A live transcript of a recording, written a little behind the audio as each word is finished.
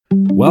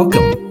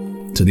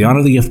Welcome to the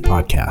Honor the Gift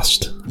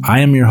podcast. I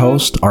am your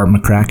host, Art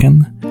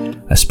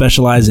McCracken. I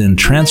specialize in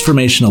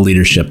transformational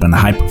leadership and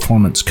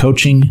high-performance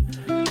coaching.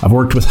 I've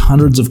worked with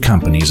hundreds of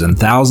companies and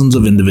thousands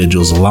of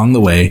individuals along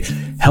the way,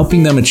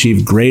 helping them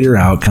achieve greater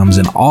outcomes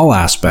in all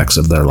aspects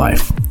of their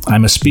life.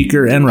 I'm a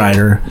speaker and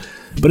writer,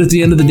 but at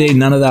the end of the day,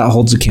 none of that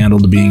holds a candle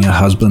to being a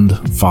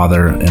husband,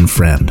 father, and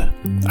friend.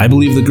 I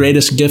believe the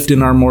greatest gift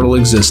in our mortal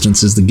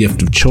existence is the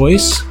gift of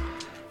choice.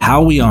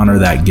 How we honor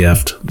that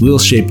gift will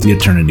shape the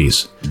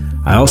eternities.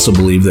 I also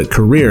believe that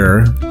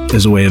career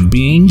is a way of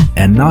being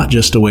and not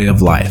just a way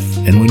of life.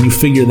 And when you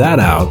figure that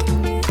out,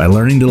 by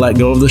learning to let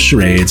go of the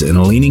charades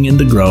and leaning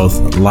into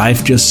growth,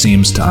 life just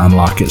seems to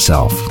unlock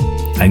itself.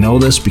 I know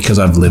this because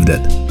I've lived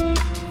it.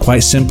 Quite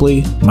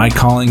simply, my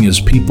calling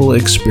is people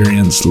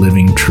experience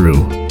living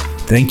true.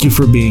 Thank you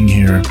for being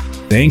here.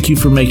 Thank you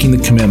for making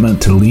the commitment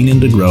to lean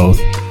into growth.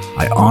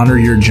 I honor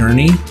your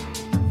journey.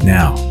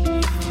 Now,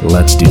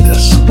 let's do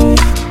this.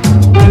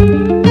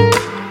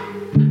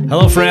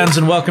 Hello, friends,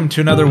 and welcome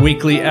to another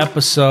weekly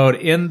episode.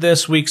 In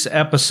this week's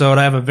episode,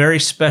 I have a very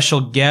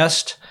special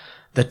guest.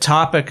 The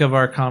topic of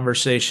our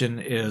conversation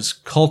is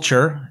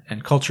culture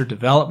and culture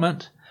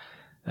development.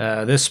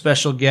 This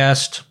special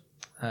guest,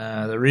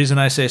 the reason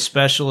I say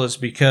special is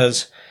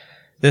because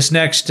this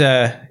next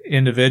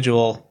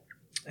individual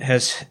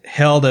has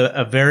held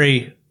a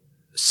very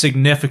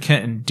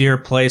significant and dear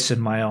place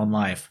in my own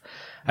life.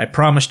 I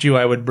promised you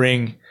I would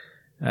bring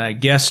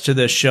guests to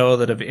this show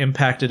that have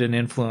impacted and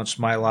influenced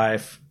my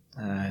life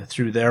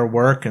through their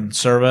work and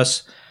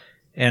service.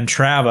 And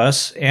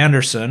Travis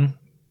Anderson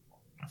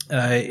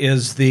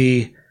is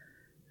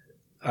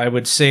I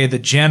would say, the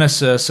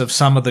genesis of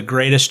some of the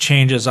greatest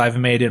changes I've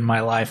made in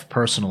my life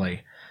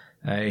personally.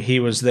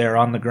 He was there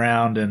on the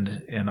ground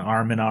and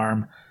arm in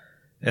arm.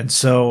 And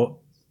so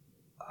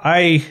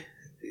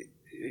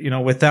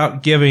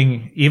without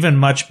giving even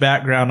much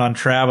background on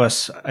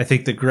Travis, I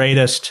think the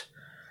greatest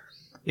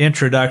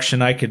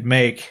introduction I could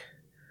make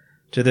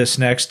to this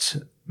next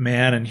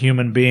man and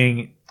human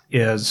being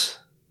is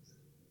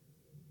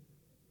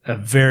a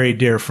very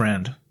dear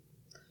friend.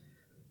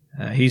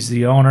 He's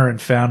the owner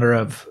and founder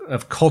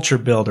of Culture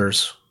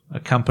Builders, a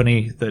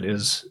company that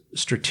is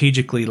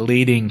strategically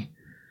leading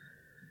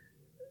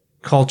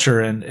culture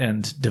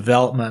and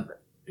development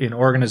in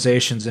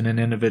organizations and in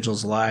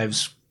individuals'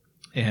 lives.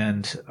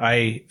 And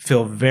I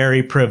feel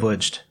very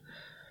privileged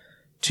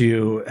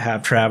to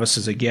have Travis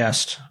as a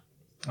guest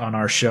on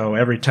our show.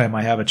 Every time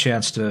I have a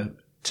chance to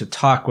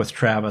talk with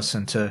Travis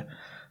and to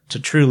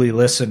truly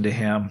listen to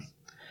him,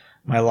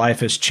 my life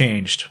has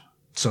changed.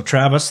 So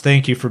Travis,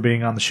 thank you for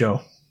being on the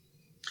show.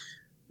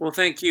 Well,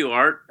 thank you,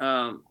 Art.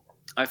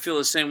 I feel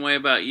the same way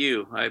about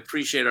you. I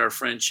appreciate our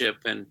friendship,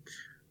 and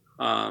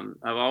I've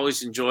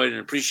always enjoyed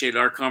and appreciated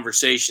our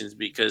conversations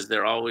because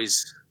they're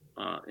always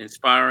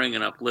inspiring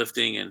and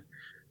uplifting, and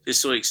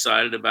just so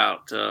excited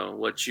about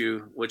what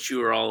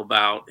you are all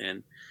about,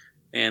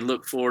 and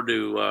look forward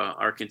to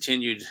our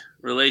continued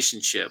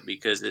relationship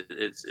because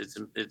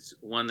it's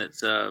one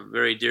that's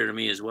very dear to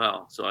me as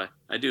well. So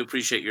I do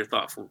appreciate your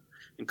thoughtful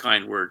and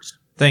kind words.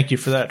 Thank you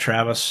for that,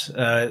 Travis.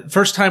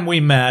 First time we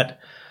met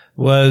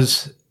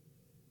was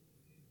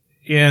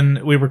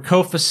we were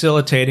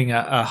co-facilitating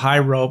a high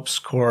ropes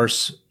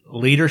course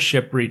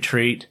leadership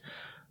retreat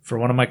for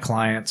one of my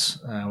clients.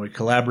 We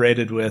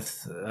collaborated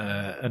with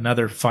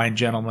another fine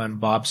gentleman,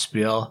 Bob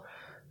Spiel,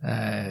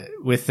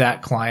 with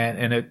that client,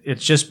 and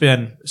it's just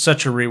been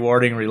such a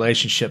rewarding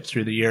relationship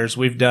through the years.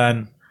 We've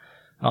done,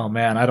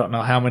 I don't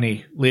know how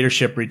many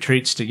leadership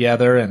retreats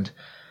together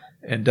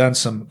and done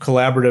some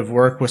collaborative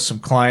work with some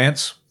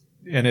clients,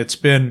 and it's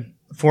been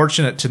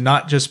fortunate to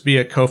not just be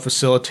a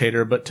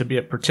co-facilitator, but to be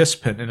a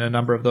participant in a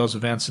number of those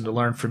events and to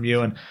learn from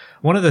you. And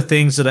one of the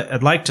things that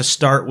I'd like to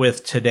start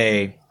with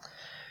today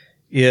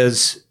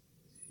is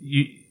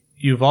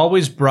you've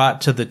always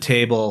brought to the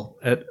table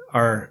at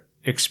our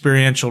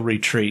experiential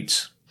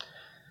retreats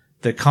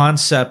the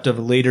concept of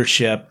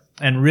leadership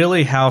and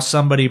really how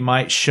somebody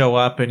might show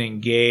up and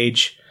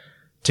engage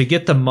to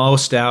get the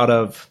most out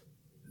of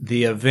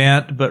the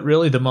event, but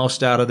really the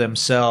most out of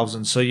themselves.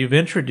 And so you've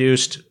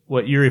introduced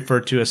what you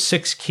refer to as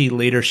 6 key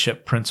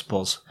leadership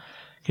principles.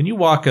 Can you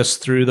walk us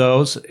through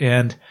those?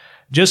 And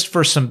just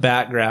for some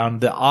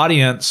background, the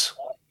audience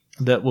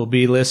that will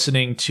be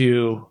listening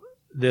to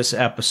this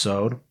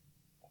episode,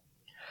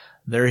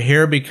 they're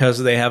here because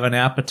they have an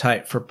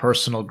appetite for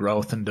personal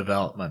growth and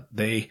development.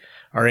 They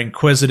are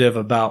inquisitive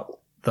about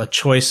the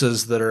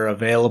choices that are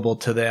available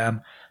to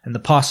them and the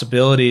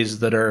possibilities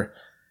that are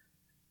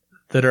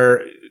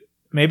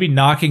maybe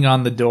knocking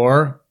on the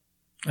door,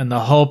 and the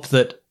hope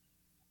that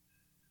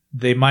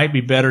they might be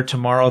better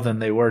tomorrow than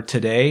they were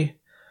today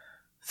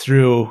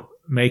through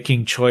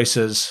making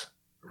choices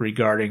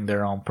regarding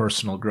their own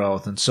personal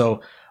growth. And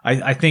so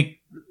I think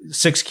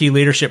 6 key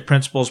leadership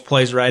principles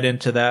plays right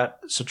into that.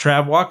 So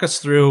Trav, walk us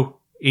through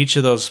each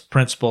of those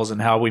principles and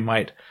how we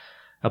might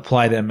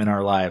apply them in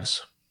our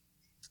lives.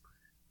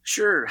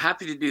 Sure.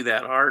 Happy to do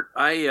that, Art.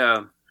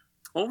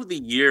 Over the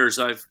years,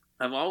 I've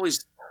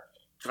always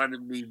try to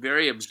be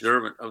very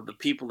observant of the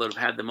people that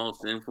have had the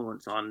most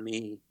influence on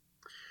me.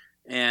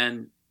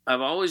 And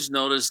I've always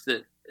noticed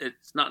that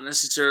it's not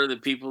necessarily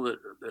the people that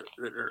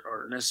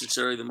are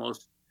necessarily the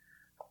most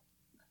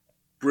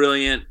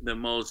brilliant, the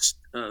most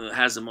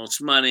has the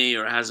most money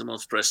or has the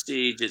most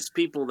prestige. It's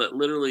people that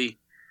literally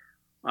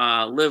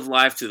live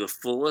life to the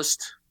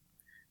fullest.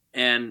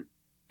 And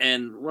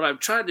what I've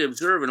tried to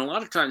observe, and a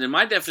lot of times, and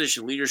my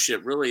definition of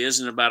leadership really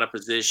isn't about a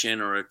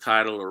position or a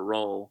title or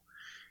role.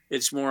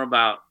 It's more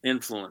about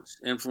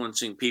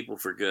influencing people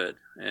for good.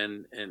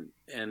 And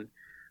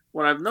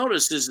what I've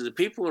noticed is that the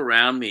people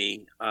around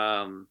me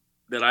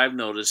that I've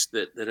noticed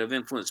that have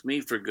influenced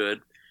me for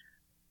good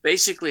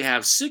basically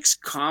have 6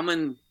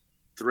 common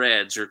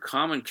threads or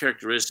common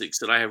characteristics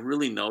that I have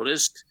really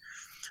noticed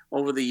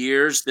over the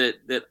years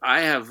that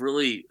I have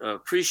really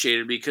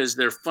appreciated because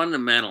they're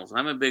fundamentals.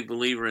 I'm a big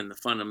believer in the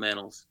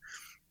fundamentals.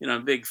 You know,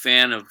 I'm a big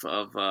fan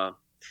of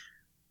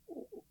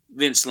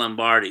Vince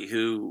Lombardi,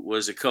 who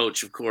was a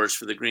coach, of course,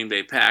 for the Green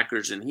Bay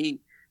Packers, and he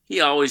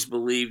always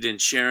believed in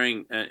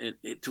sharing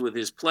it with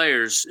his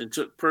players and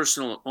took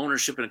personal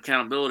ownership and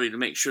accountability to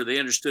make sure they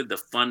understood the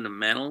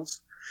fundamentals,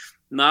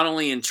 not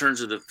only in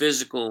terms of the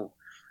physical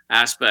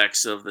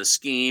aspects of the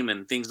scheme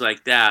and things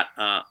like that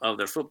of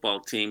their football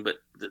team, but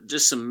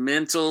just some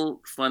mental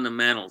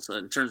fundamentals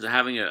in terms of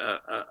having a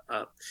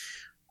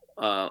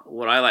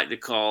what I like to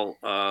call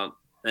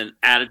an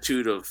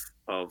attitude of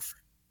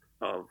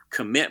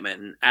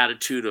commitment, an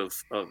attitude of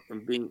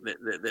being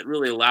that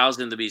really allows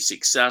them to be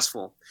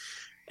successful.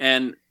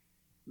 And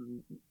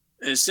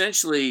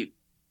essentially,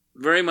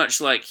 very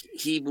much like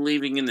he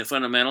believing in the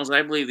fundamentals,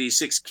 I believe these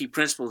 6 key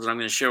principles that I'm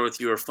going to share with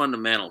you are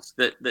fundamentals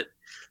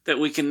that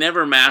we can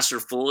never master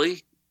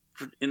fully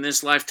in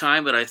this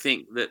lifetime. But I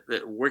think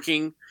that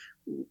working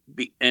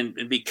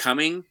and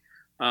becoming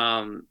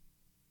and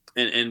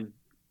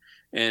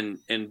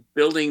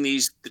building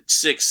these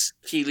 6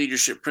 key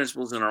leadership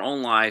principles in our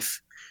own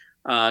life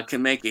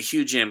can make a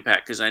huge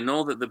impact, because I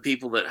know that the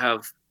people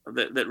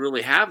that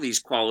really have these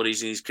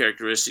qualities and these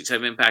characteristics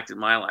have impacted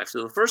my life.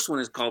 So the first one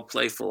is called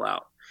Playful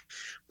Out.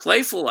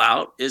 Playful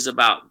Out is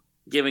about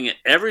giving it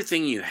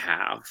everything you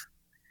have,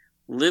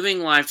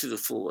 living life to the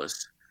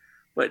fullest,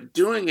 but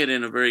doing it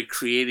in a very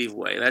creative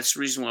way. That's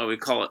the reason why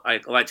I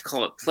like to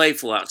call it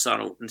Playful Out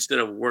instead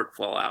of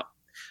Workful Out.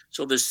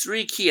 So there's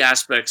 3 key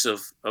aspects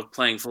of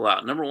playing full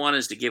out. Number 1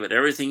 is to give it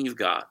everything you've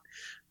got.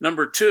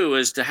 Number 2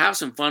 is to have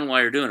some fun while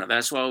you're doing it.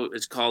 That's why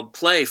it's called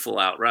Playful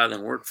Out rather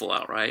than Workful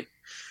Out, right?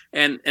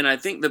 And I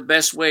think the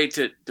best way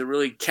to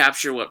really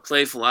capture what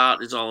Playful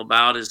Out is all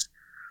about is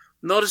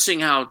noticing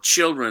how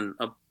children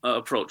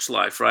approach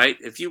life, right?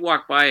 If you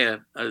walk by a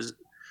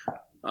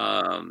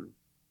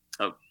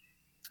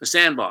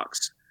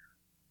sandbox,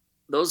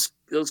 those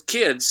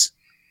kids,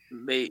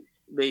 they're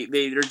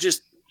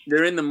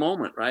in the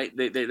moment, right?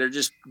 They're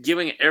just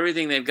giving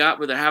everything they've got,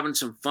 but they're having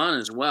some fun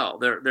as well.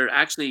 They're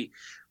actually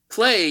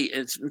play.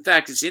 In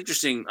fact, it's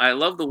interesting. I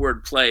love the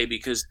word play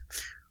because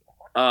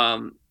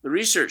the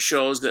research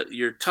shows that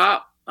your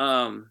top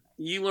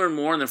you learn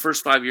more in the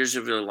first 5 years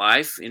of your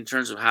life in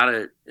terms of how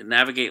to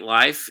navigate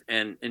life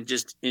and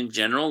just in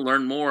general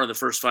learn more in the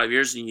first 5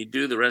 years than you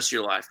do the rest of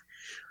your life.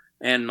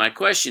 And my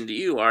question to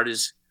you, Art,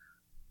 is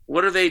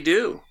what do they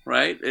do,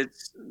 right?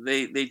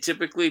 They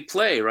typically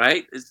play,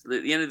 right? It's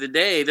at the end of the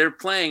day, they're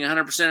playing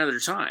 100% of their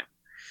time.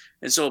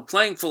 And so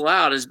playing full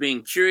out is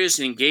being curious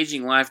and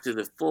engaging life to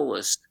the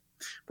fullest,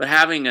 but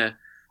having a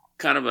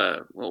kind of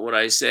a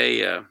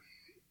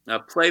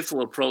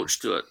playful approach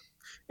to it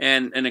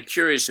and a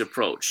curious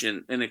approach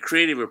and a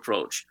creative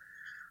approach.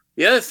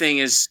 The other thing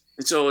is,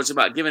 so it's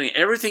about giving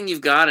everything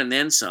you've got and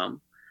then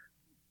some,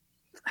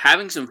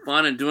 having some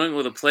fun and doing it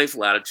with a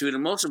playful attitude,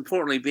 and most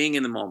importantly, being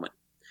in the moment.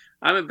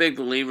 I'm a big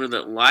believer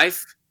that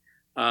life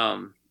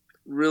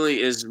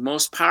really is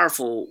most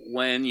powerful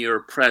when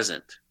you're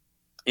present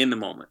in the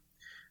moment.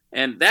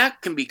 And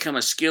that can become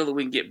a skill that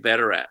we can get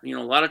better at. You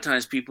know, a lot of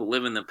times people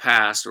live in the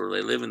past or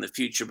they live in the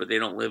future, but they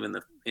don't live in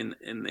the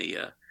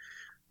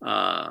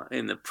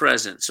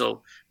present.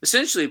 So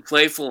essentially,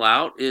 playful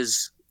out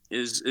is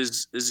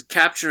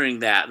capturing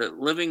that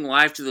living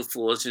life to the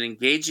fullest and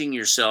engaging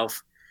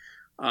yourself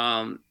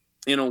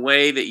in a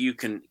way that you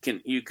can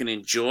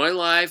enjoy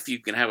life. You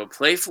can have a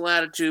playful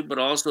attitude, but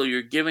also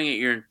you're giving it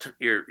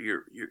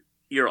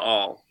your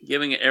all,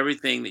 giving it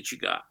everything that you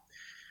got.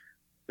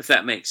 If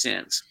that makes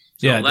sense.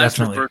 So yeah, that's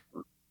definitely. The first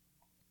one.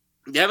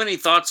 Do you have any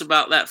thoughts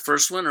about that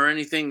first one, or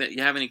anything that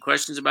you have any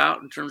questions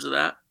about in terms of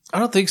that? I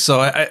don't think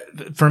so.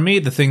 For me,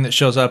 the thing that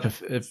shows up,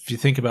 if you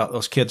think about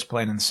those kids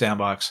playing in the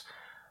sandbox,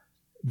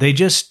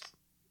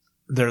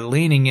 they're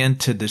leaning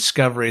into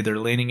discovery. They're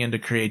leaning into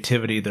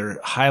creativity. They're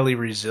highly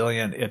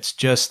resilient. It's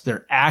just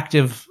they're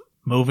active,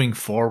 moving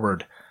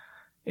forward,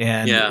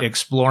 and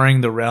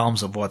exploring the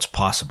realms of what's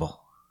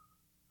possible.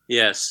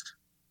 Yes,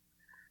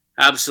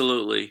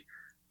 absolutely.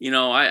 You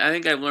know, I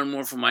think I've learned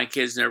more from my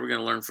kids than they're ever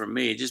going to learn from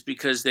me, just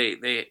because they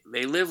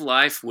live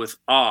life with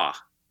awe,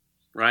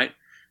 right?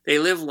 They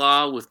live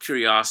life with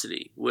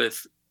curiosity,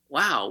 with,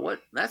 wow,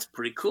 that's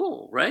pretty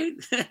cool, right?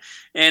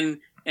 and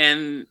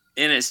and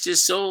it's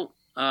just so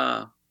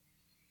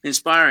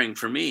inspiring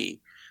for me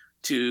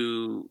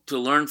to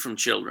learn from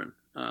children,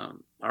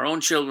 our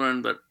own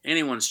children, but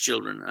anyone's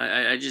children.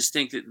 I just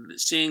think that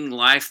seeing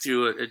life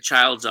through a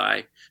child's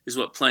eye is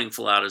what Playing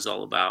Full Out is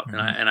all about, Mm-hmm.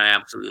 and I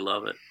absolutely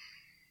love it.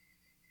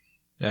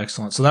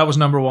 Excellent. So that was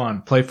number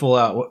one, Play Full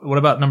Out. What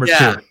about number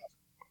two?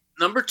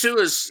 Number two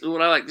is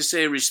what I like to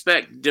say: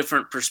 respect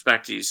different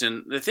perspectives.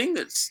 And the thing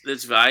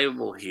that's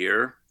valuable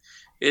here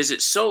is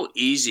it's so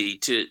easy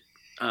to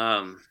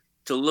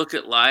look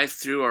at life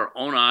through our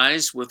own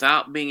eyes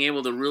without being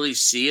able to really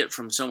see it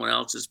from someone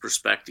else's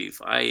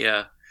perspective.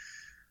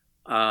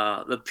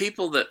 The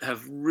people that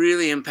have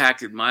really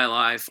impacted my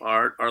life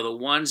are the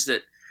ones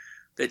that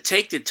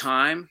take the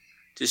time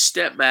to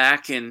step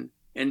back and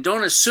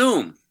don't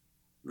assume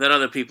that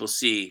other people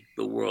see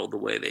the world the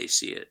way they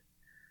see it.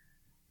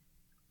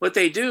 What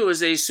they do is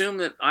they assume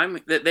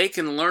that they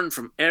can learn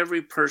from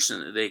every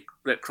person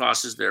that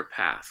crosses their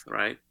path,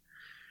 right?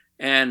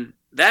 And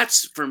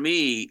that's, for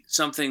me,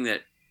 something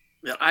that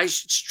I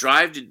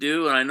strive to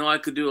do, and I know I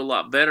could do a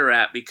lot better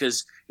at,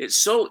 because it's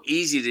so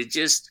easy to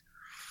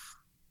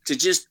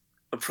just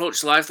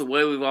approach life the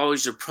way we've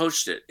always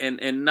approached it,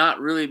 and not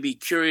really be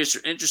curious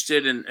or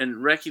interested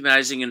in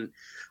recognizing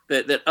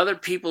that other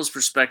people's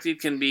perspective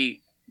can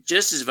be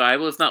just as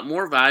valuable, if not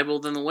more valuable,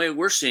 than the way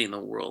we're seeing the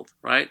world,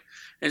 right?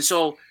 And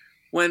so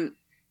when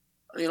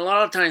a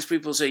lot of times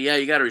people say, yeah,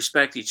 you got to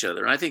respect each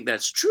other. And I think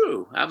that's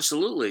true.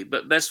 Absolutely.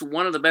 But that's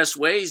one of the best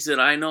ways that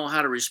I know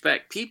how to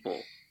respect people,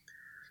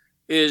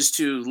 is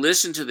to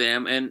listen to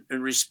them and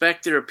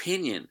respect their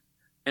opinion,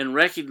 and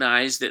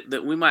recognize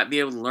that we might be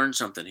able to learn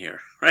something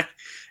here, right?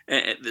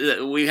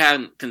 That we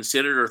hadn't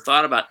considered or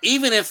thought about,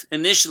 even if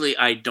initially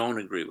I don't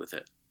agree with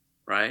it,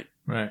 right?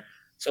 Right.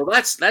 So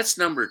that's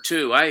number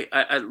two.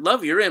 I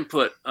love your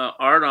input,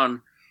 Art,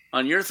 on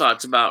your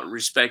thoughts about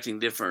respecting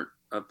different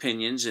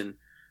opinions and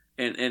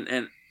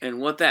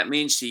what that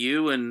means to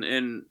you, and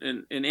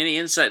any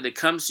insight that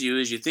comes to you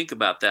as you think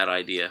about that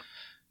idea.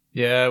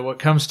 Yeah, what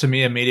comes to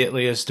me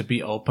immediately is to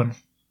be open.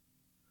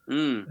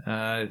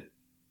 Be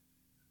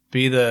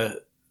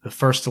the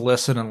first to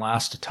listen and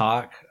last to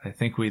talk. I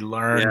think we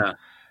learn. Yeah.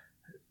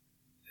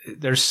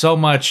 There's so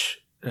much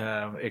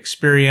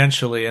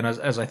experientially, and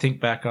as I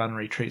think back on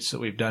retreats that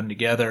we've done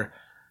together,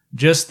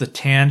 just the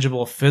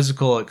tangible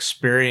physical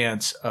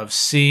experience of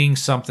seeing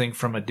something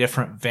from a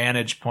different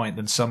vantage point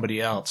than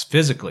somebody else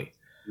physically.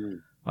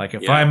 Like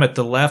if I'm at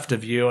the left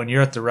of you and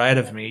you're at the right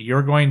of me,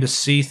 you're going to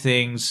see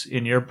things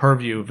in your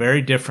purview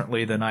very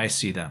differently than I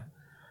see them.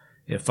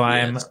 If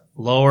I'm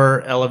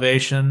lower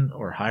elevation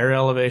or higher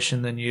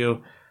elevation than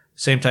you,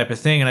 same type of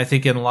thing. And I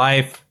think in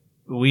life,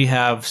 we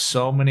have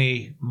so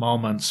many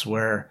moments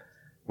where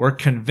we're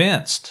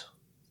convinced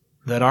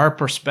that our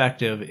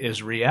perspective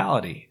is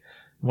reality.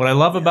 What I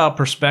love about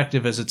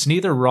perspective is it's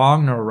neither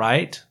wrong nor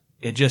right.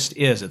 It just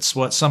is. It's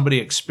what somebody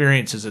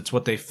experiences. It's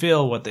what they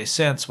feel, what they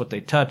sense, what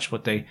they touch,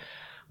 what they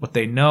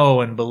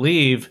know and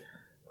believe.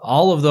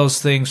 All of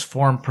those things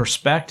form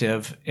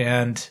perspective,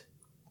 and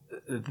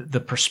the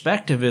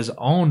perspective is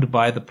owned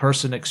by the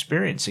person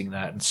experiencing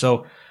that. And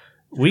so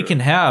we can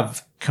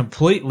have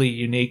completely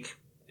unique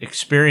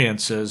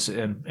experiences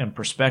and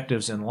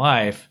perspectives in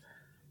life,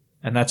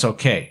 and that's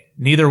okay.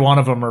 Neither one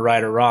of them are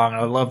right or wrong.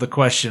 I love the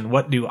question,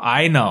 what do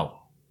I know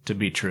to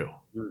be true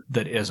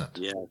that isn't?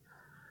 Yeah.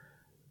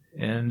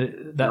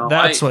 And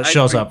that's what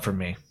shows up for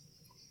me.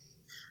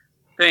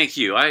 Thank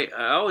you. I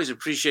always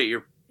appreciate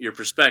your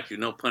perspective,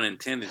 no pun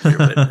intended here,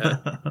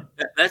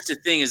 but that's the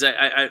thing, is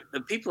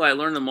the people I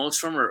learn the most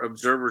from are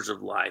observers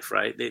of life,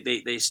 right?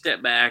 They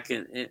step back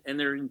and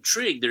they're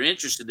intrigued, they're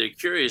interested, they're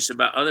curious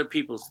about other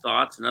people's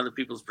thoughts and other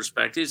people's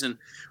perspectives. And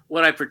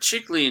what I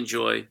particularly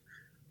enjoy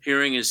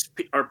hearing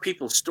are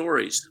people's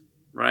stories,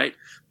 right?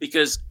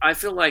 Because I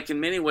feel like in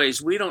many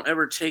ways we don't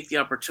ever take the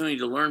opportunity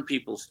to learn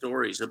people's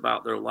stories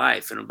about their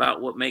life and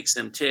about what makes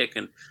them tick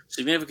and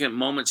significant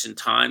moments in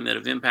time that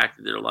have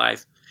impacted their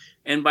life.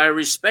 And by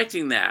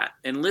respecting that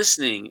and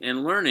listening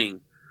and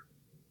learning,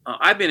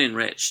 I've been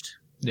enriched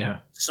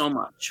so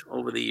much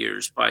over the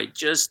years by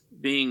just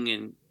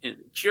being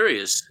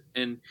curious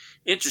and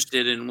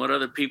interested in what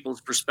other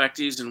people's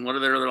perspectives and what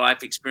other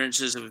life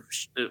experiences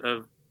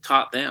have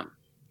taught them.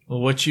 Well,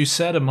 what you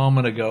said a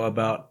moment ago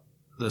about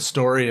the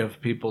story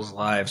of people's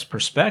lives,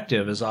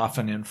 perspective is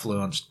often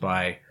influenced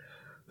by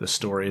the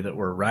story that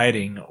we're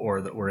writing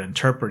or that we're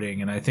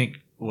interpreting. And I think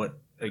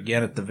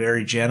again, at the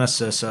very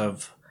genesis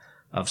of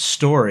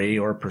story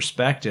or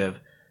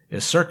perspective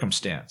is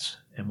circumstance.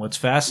 And what's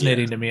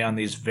fascinating to me on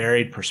these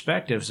varied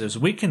perspectives is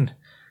we can,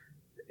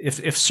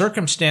 if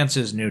circumstance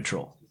is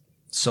neutral,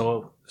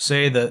 so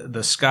say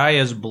the sky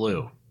is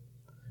blue,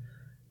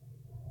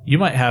 you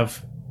might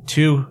have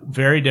two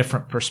very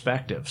different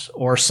perspectives,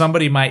 or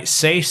somebody might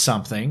say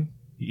something,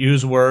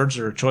 use words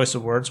or choice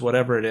of words,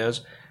 whatever it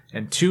is,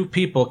 and two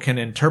people can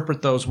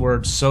interpret those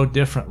words so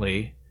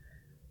differently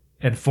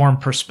and form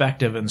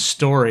perspective and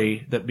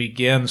story that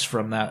begins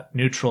from that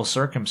neutral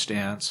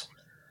circumstance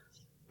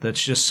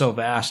that's just so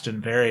vast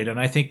and varied. And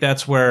I think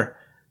that's where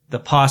the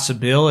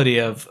possibility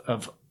of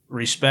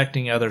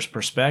respecting others'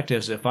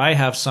 perspectives, if I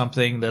have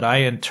something that I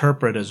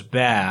interpret as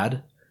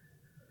bad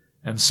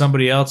and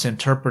somebody else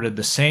interpreted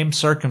the same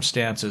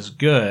circumstance as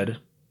good,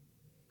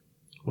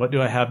 what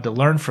do I have to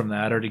learn from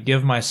that, or to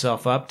give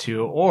myself up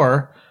to,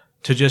 or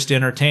to just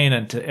entertain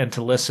and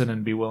to listen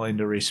and be willing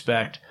to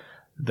respect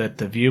that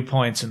the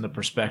viewpoints and the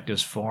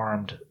perspectives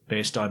formed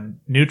based on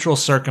neutral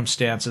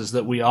circumstances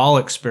that we all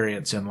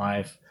experience in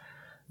life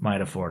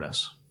might afford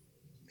us?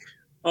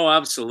 Oh,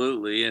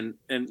 absolutely. And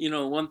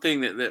one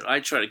thing that I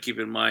try to keep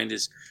in mind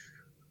is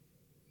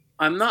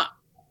I'm not,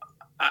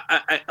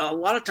 a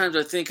lot of times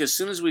I think as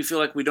soon as we feel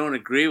like we don't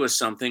agree with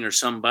something or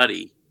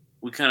somebody,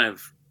 we kind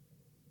of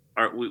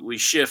we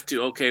shift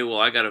to, okay, well,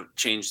 I got to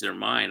change their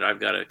mind. I've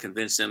got to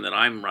convince them that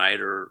I'm right,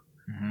 or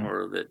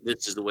that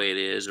this is the way it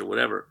is, or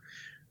whatever.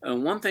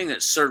 And one thing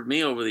that served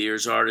me over the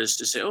years, Art, is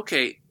to say,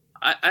 okay,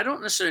 I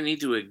don't necessarily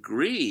need to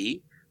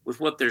agree with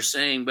what they're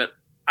saying, but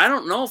I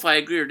don't know if I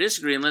agree or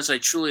disagree unless I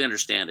truly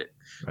understand it.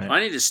 Right. So I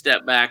need to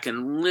step back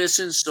and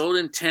listen so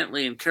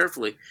intently and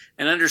carefully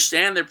and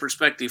understand their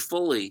perspective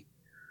fully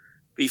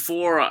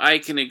before I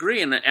can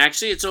agree. And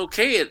actually, it's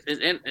okay at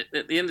the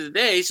end of the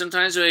day.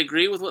 Sometimes I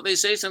agree with what they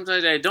say,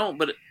 sometimes I don't.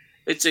 But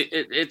it's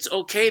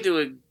okay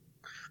to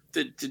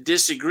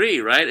disagree,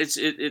 right?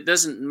 It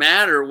doesn't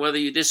matter whether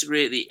you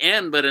disagree at the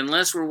end, but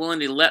unless we're willing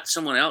to let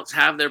someone else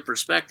have their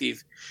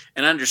perspective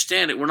and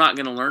understand it, we're not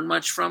going to learn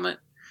much from it,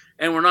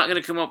 and we're not going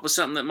to come up with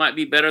something that might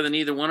be better than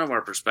either one of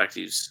our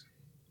perspectives,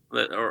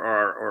 what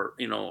our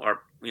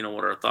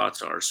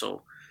thoughts are.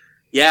 So.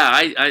 Yeah,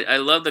 I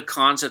love the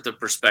concept of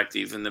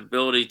perspective and the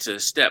ability to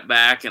step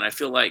back. And I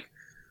feel like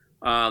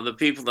the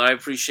people that I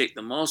appreciate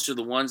the most are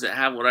the ones that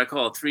have what I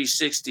call a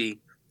 360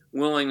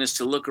 willingness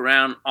to look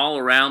around, all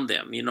around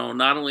them,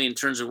 not only in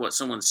terms of what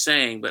someone's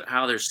saying, but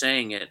how they're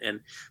saying it,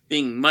 and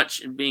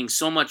being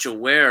so much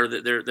aware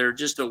that they're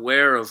just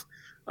aware of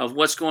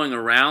what's going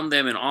around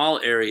them in all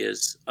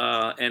areas.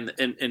 And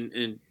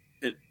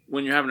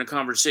when you're having a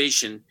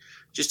conversation,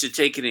 just to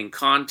take it in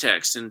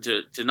context and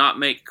to not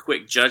make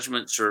quick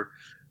judgments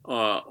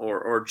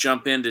or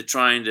jump into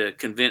trying to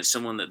convince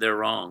someone that they're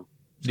wrong.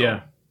 So,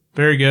 yeah,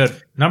 very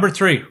good. Number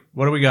 3,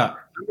 what do we got?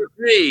 Number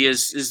 3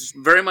 is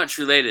very much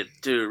related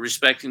to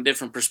respecting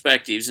different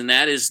perspectives, and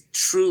that is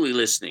truly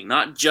listening,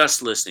 not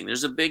just listening.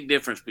 There's a big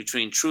difference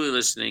between truly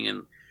listening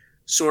and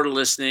sort of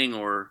listening,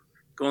 or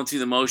going through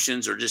the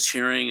motions, or just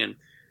hearing. And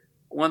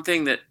one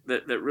thing that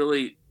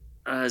really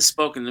has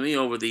spoken to me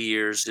over the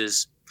years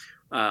is,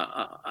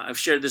 I've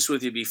shared this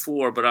with you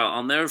before, but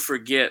I'll never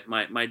forget.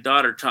 My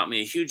daughter taught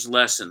me a huge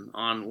lesson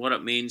on what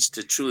it means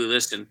to truly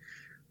listen,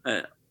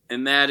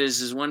 and that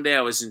is one day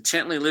I was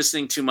intently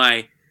listening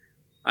to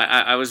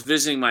I was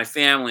visiting my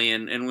family,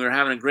 and we were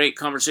having a great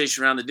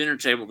conversation around the dinner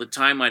table. At the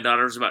time, my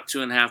daughter was about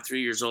 2.5,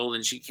 3 years old,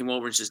 and she came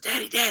over and says,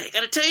 "Daddy, I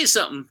got to tell you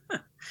something."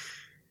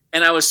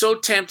 And I was so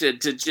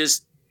tempted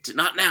to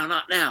not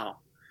now.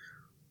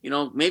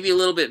 Maybe a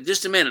little bit,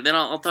 just a minute, then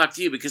I'll talk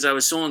to you, because I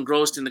was so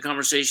engrossed in the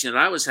conversation that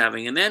I was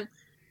having. And then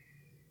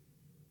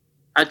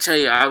I tell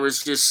you,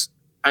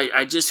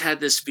 I just had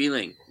this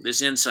feeling,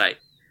 this insight.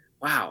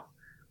 Wow,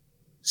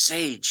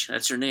 Sage,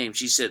 that's her name.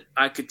 She said,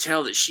 I could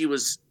tell that she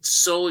was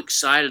so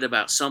excited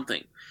about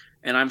something.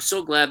 And I'm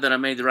so glad that I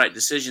made the right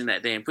decision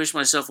that day, and pushed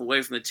myself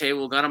away from the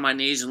table, got on my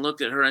knees and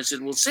looked at her, and I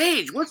said, "Well,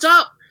 Sage, what's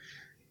up?"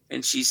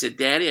 And she said,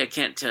 "Daddy, I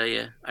can't tell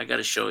you. I got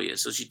to show you."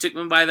 So she took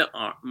me by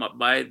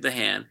the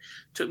hand,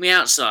 took me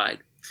outside,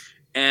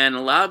 and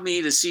allowed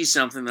me to see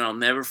something that I'll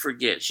never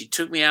forget. She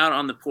took me out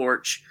on the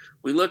porch.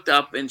 We looked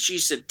up, and she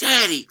said,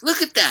 "Daddy,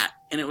 look at that."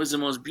 And it was the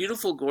most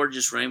beautiful,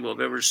 gorgeous rainbow I've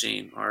ever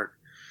seen, Art.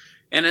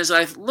 And as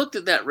I looked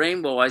at that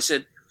rainbow, I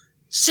said,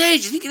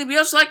 "Sage, you think anybody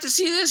else would like to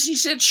see this?" She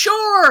said,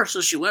 "Sure." So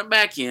she went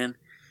back in,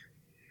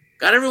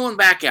 got everyone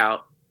back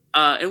out.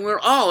 And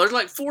there's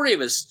like 40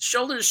 of us,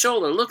 shoulder to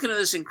shoulder, looking at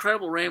this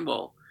incredible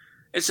rainbow.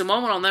 It's a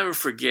moment I'll never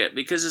forget,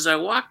 because as I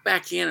walked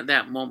back in at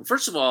that moment,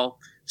 first of all,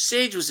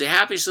 Sage was the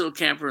happiest little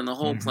camper in the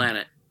whole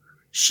planet.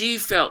 She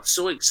felt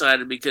so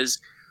excited because,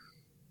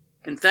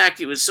 in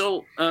fact, it was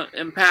so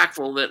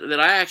impactful that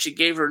I actually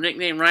gave her a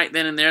nickname right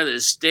then and there that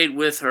has stayed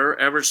with her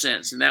ever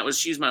since. And that was,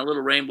 she's my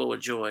little rainbow of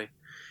joy.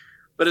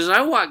 But as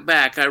I walked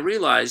back, I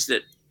realized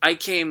that I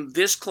came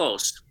this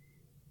close,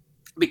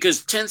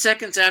 because 10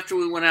 seconds after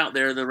we went out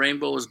there, the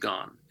rainbow was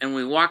gone. And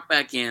we walked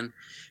back in,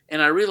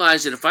 and I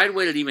realized that if I'd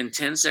waited even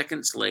 10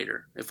 seconds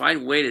later, if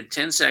I'd waited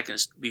 10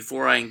 seconds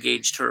before I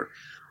engaged her,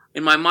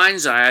 in my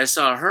mind's eye, I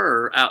saw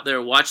her out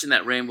there watching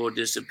that rainbow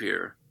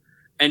disappear,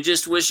 and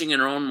just wishing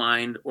in her own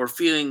mind, or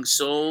feeling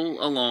so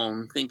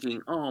alone,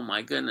 thinking, "Oh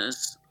my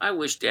goodness, I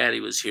wish Daddy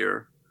was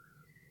here."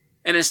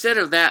 And instead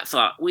of that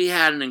thought, we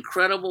had an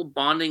incredible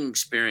bonding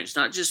experience,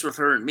 not just with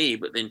her and me,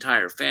 but the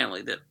entire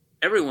family, that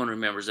everyone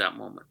remembers that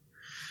moment.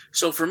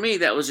 So for me,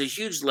 that was a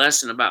huge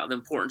lesson about the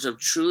importance of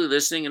truly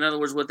listening. In other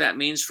words, what that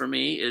means for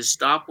me is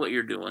stop what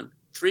you're doing.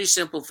 3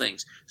 simple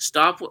things.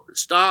 Stop,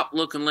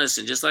 look, and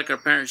listen, just like our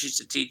parents used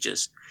to teach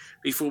us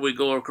before we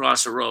go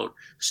across the road.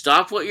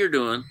 Stop what you're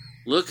doing,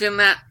 look in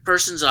that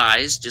person's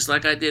eyes, just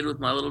like I did with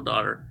my little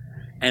daughter,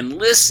 and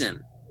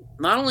listen,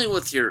 not only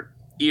with your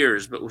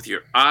ears, but with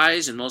your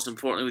eyes, and most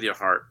importantly, with your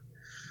heart.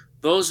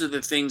 Those are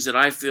the things that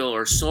I feel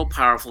are so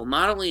powerful,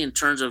 not only in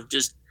terms of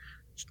just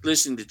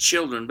listening to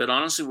children, but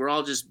honestly, we're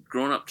all just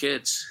grown up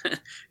kids.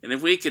 And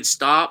if we could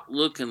stop,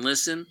 look, and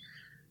listen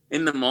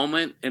in the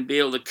moment and be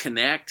able to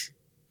connect,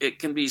 it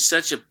can be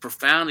such a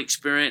profound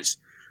experience.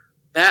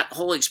 That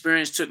whole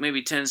experience took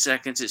maybe 10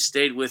 seconds. It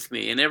stayed with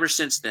me. And ever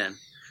since then,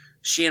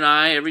 she and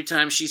I, every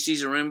time she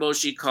sees a rainbow,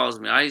 she calls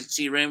me. I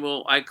see a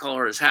rainbow, I call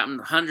her. It's happened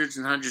hundreds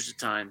and hundreds of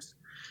times.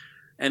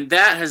 And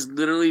that has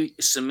literally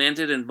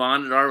cemented and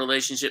bonded our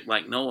relationship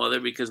like no other,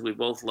 because we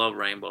both love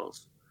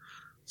rainbows.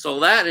 So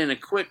that, in a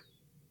quick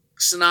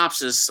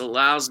synopsis,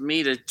 allows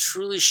me to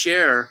truly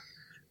share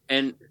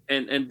and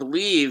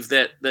believe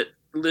that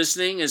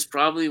listening is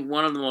probably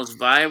one of the most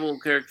valuable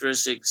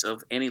characteristics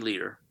of any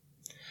leader.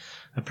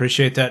 I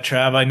appreciate that,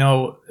 Trav. I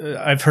know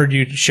I've heard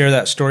you share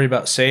that story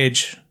about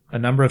Sage a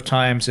number of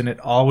times, and it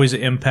always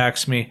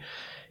impacts me.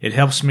 It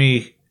helps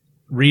me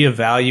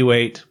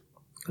reevaluate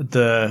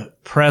the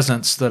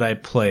presence that I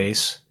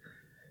place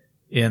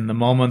in the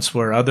moments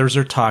where others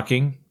are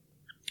talking,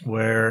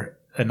 where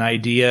an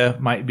idea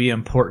might be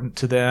important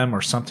to them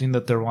or something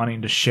that they're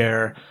wanting to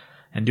share.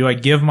 And do I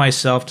give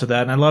myself to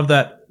that? And I love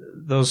that,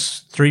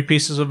 those 3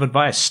 pieces of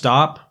advice: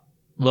 stop,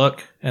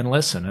 look, and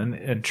listen.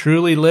 And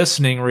truly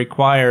listening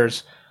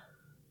requires,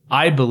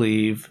 I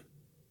believe,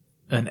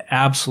 an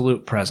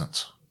absolute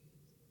presence.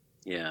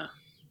 Yeah.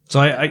 So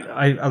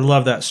I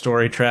love that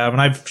story, Trav. And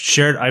I've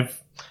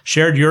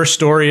shared your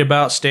story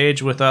about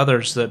Sage with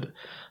others that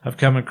I've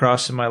come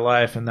across in my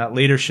life. And that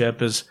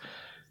leadership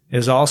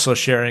is also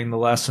sharing the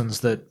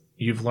lessons that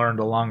you've learned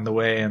along the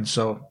way. And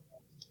so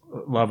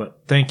love it.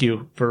 Thank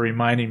you for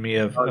reminding me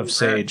of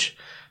Sage.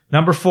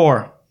 Number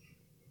 4.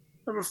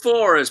 Number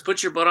 4 is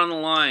put your butt on the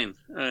line.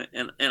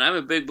 And I'm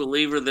a big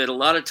believer that a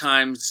lot of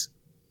times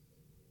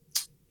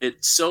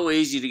it's so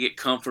easy to get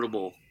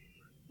comfortable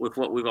with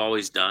what we've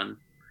always done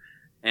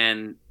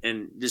and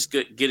just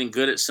getting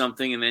good at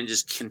something and then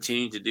just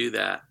continue to do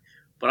that.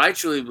 But I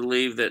truly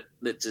believe that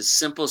it's a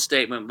simple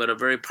statement, but a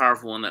very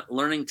powerful one, that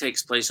learning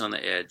takes place on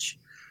the edge.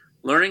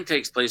 Learning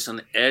takes place on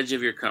the edge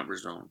of your comfort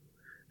zone.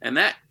 And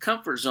that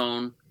comfort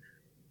zone,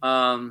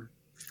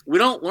 we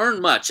don't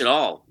learn much at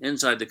all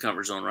inside the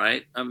comfort zone,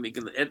 right?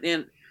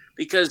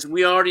 Because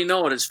we already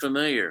know it, it's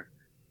familiar.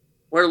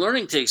 Where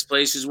learning takes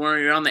place is where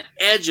you're on the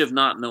edge of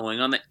not knowing,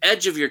 on the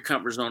edge of your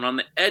comfort zone, on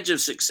the edge of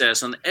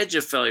success, on the edge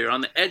of failure,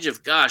 on the edge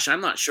of, gosh, I'm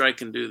not sure I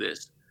can do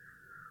this.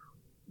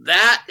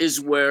 That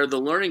is where the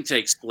learning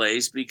takes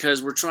place,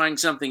 because we're trying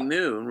something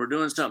new and we're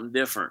doing something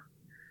different.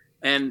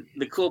 And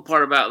the cool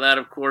part about that,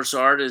 of course,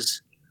 Art,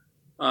 is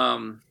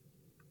when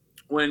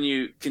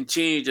you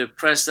continue to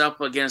press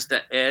up against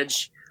that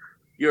edge,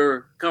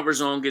 your comfort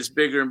zone gets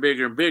bigger and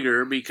bigger and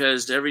bigger,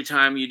 because every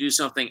time you do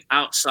something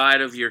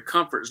outside of your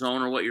comfort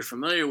zone or what you're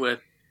familiar with,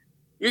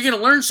 you're going to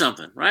learn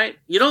something, right?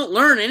 You don't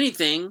learn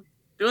anything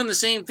doing the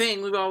same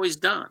thing we've always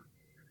done.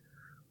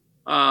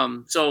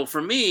 So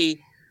for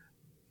me,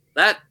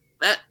 that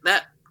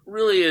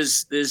really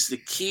is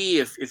the key.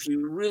 If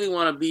you really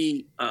want to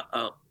be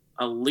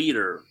a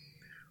leader,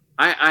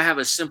 I have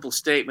a simple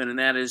statement, and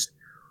that is,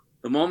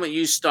 the moment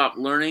you stop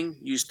learning,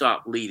 you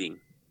stop leading.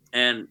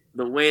 And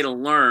the way to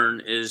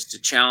learn is to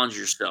challenge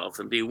yourself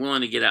and be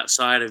willing to get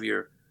outside of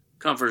your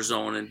comfort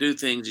zone and do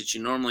things that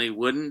you normally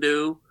wouldn't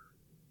do,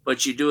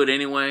 but you do it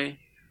anyway.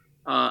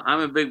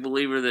 I'm a big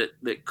believer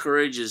that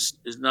courage is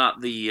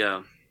not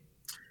the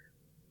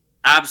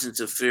absence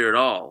of fear at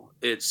all.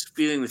 It's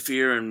feeling the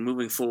fear and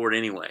moving forward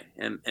anyway.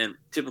 And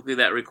typically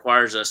that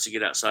requires us to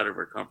get outside of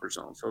our comfort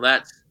zone. So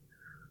that's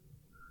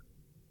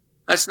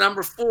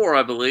number 4,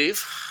 I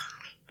believe.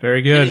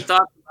 Very good. Any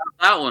thoughts about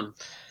that one?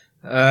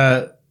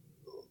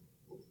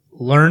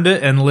 Learned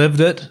it and lived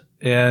it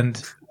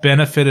and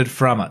benefited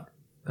from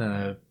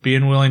it.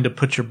 Being willing to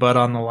put your butt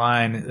on the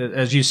line.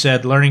 As you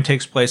said, learning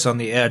takes place on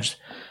the edge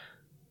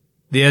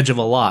of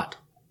a lot.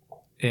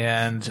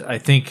 And I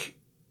think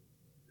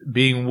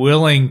being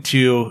willing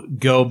to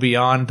go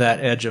beyond that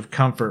edge of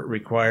comfort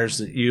requires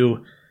that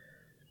you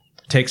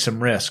take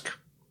some risk.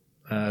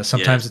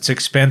 Sometimes it's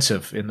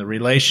expensive in the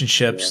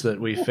relationships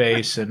that we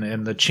face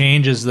and the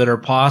changes that are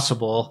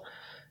possible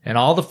and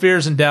all the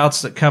fears and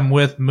doubts that come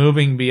with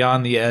moving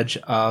beyond the edge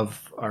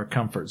of our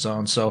comfort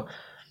zone. So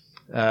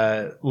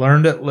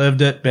learned it,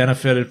 lived it,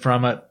 benefited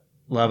from it.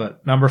 Love it.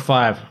 Number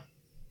 5.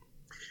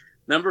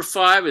 Number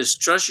 5 is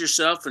trust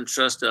yourself and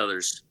trust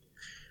others.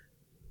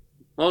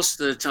 Most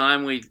of the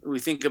time we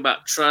think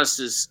about trust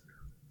as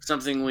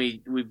something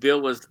we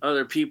build with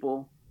other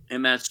people,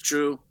 and that's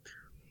true.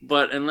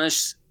 But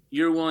unless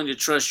you're willing to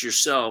trust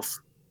yourself,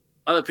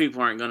 other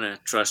people aren't going to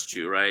trust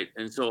you, right?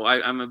 And so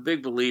I'm a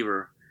big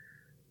believer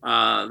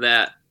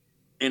that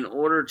in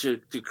order to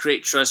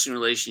create trusting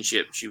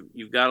relationships,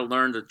 you've got to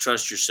learn to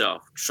trust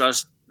yourself.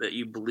 Trust that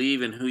you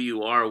believe in who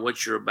you are,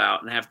 what you're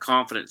about, and have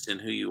confidence in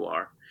who you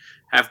are.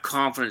 Have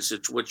confidence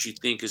that what you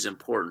think is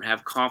important.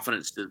 Have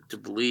confidence to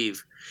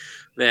believe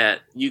that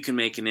you can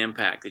make an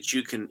impact, that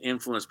you can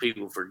influence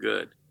people for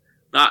good.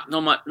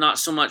 Not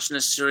so much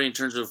necessarily in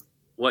terms of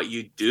what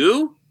you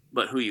do,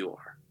 but who you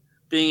are.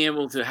 Being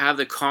able to have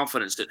the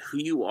confidence that who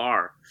you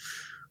are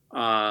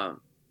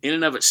in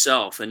and of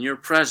itself and your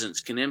presence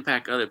can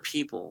impact other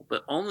people,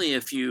 but only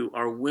if you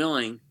are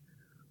willing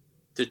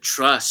to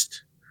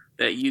trust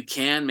that you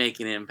can make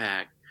an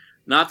impact.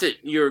 Not that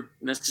you're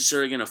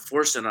necessarily going to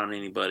force it on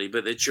anybody,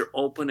 but that you're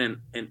open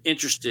and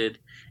interested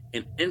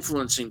in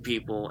influencing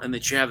people, and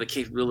that you have the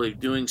capability of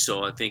doing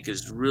so, I think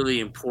is really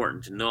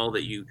important to know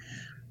that you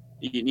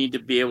need to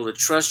be able to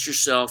trust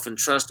yourself and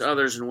trust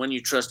others. And when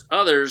you trust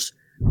others,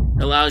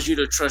 it allows you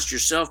to trust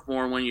yourself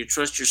more. And when you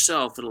trust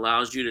yourself, it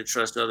allows you to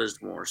trust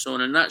others more. So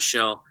in a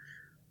nutshell,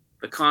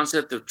 the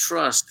concept of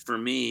trust for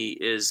me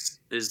is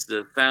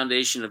the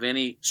foundation of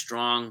any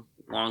strong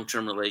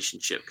long-term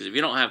relationship. Because if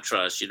you don't have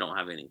trust, you don't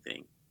have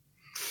anything.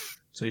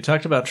 So you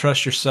talked about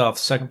trust yourself.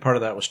 The second part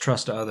of that was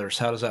trust others.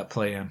 How does that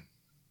play in?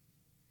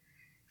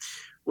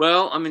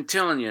 Well, I'm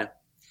telling you,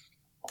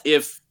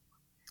 if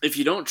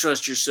you don't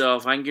trust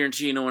yourself, I can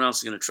guarantee you no one else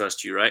is going to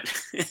trust you, right?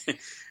 At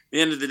the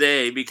end of the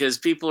day, because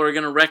people are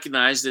going to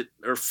recognize that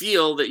or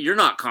feel that you're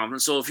not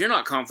confident. So if you're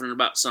not confident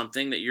about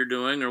something that you're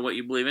doing or what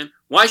you believe in,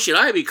 why should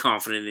I be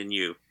confident in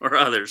you or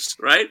others,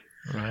 right?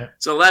 Right.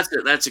 So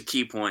that's a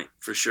key point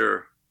for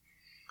sure.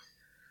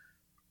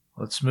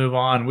 Let's move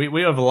on.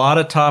 We have a lot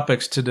of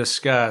topics to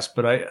discuss,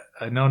 but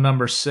I know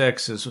number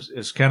 6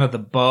 is kind of the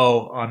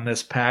bow on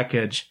this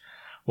package.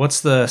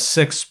 What's the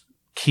 6th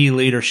key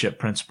leadership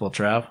principle,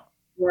 Trav?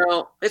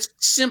 Well, it's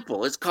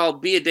simple. It's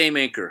called be a day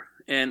maker.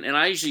 And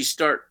I usually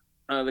start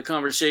the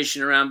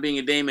conversation around being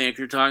a day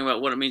maker, talking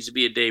about what it means to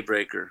be a day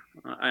breaker.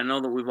 I know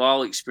that we've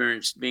all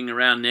experienced being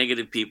around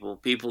negative people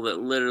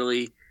that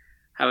literally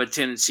have a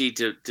tendency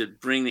to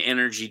bring the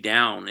energy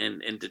down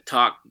and to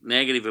talk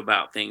negative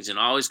about things and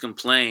always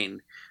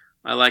complain.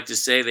 I like to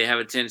say they have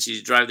a tendency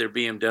to drive their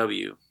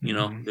BMW. You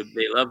know,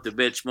 they love to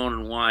bitch, moan,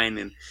 and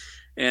whine.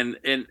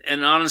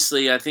 And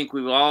honestly, I think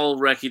we've all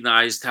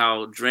recognized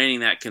how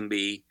draining that can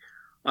be.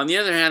 On the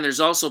other hand, there's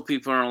also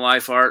people in our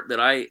life, Art, that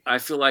I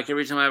feel like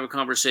every time I have a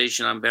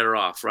conversation, I'm better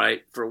off,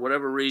 right? For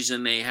whatever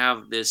reason, they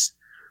have this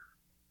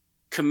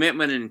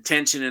commitment and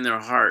intention in their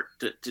heart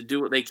to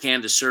do what they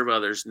can to serve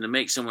others and to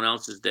make someone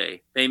else's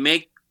day. They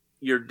make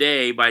your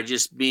day by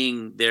just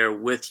being there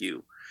with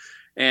you.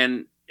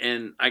 And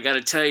I got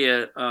to tell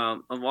you,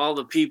 of all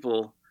the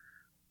people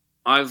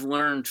I've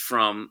learned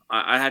from,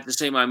 I have to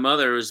say my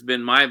mother has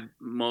been my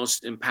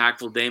most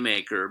impactful day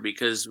maker,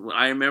 because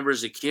I remember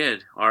as a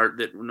kid, Art,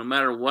 that no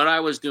matter what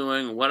I was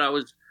doing, what I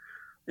was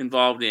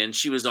involved in,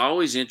 she was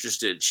always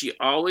interested. She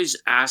always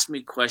asked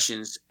me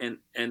questions and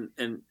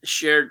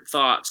shared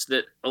thoughts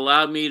that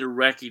allowed me to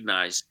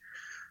recognize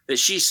that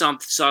she saw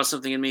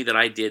something in me that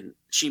I didn't.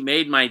 She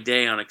made my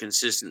day on a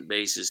consistent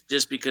basis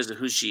just because of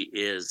who she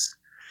is.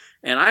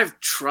 And I've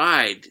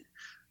tried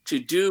to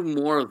do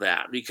more of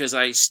that, because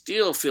I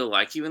still feel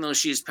like, even though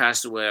she's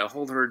passed away, I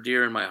hold her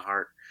dear in my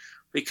heart,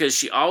 because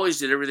she always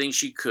did everything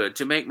she could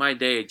to make my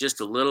day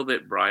just a little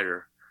bit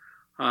brighter.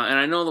 And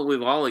I know that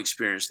we've all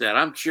experienced that.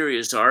 I'm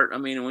curious, Art. I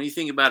mean, when you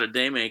think about a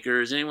day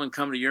maker, has anyone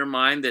come to your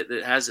mind that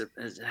has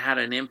had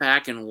an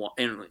impact?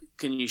 And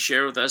can you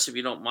share with us, if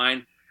you don't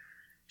mind,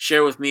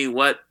 share with me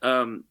what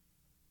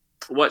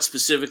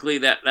specifically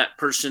that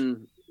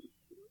person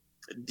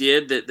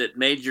did that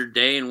made your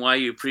day and why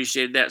you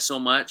appreciated that so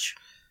much?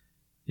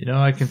 You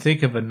know, I can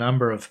think of a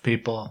number of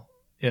people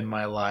in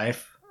my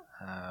life.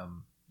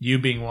 You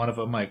being one of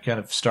them, I kind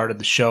of started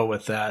the show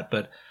with that.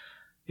 But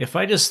if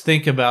I just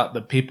think about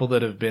the people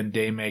that have been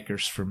day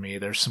makers for me,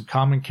 there's some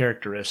common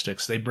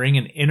characteristics. They bring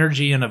an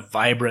energy and a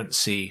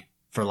vibrancy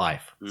for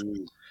life.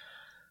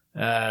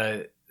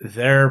 Mm-hmm.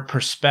 Their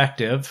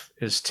perspective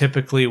is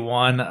typically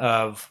one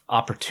of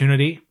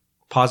opportunity,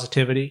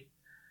 positivity.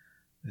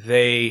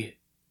 They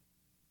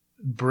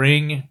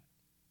bring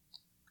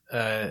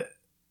a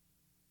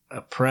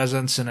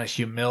presence and a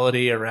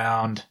humility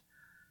around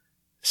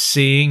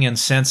seeing and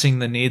sensing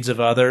the needs of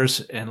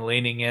others and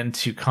leaning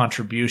into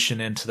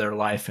contribution into their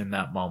life in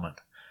that moment.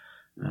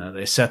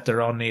 They set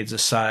their own needs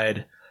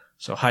aside.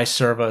 So high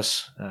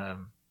service,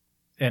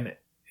 and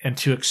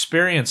to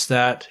experience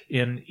that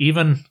in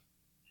even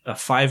a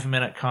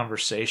 5-minute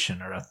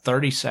conversation or a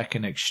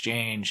 30-second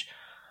exchange,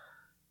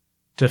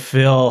 to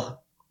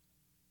feel,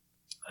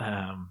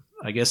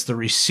 I guess, the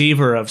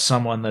receiver of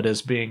someone that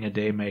is being a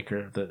day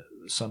maker,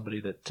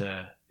 somebody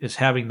that is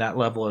having that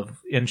level of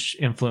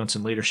influence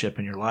and leadership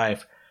in your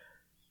life,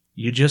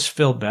 you just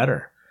feel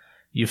better.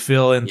 You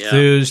feel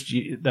enthused.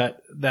 Yeah.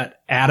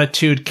 That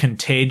attitude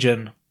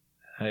contagion,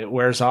 it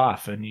wears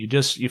off, and you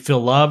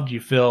feel loved.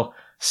 You feel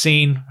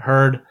seen,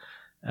 heard,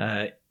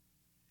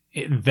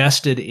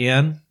 invested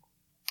in,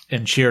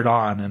 and cheered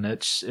on. And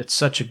it's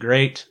such a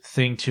great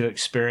thing to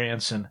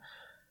experience. And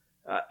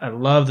I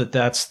love that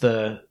that's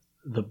the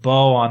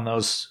bow on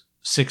those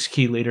 6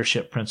 key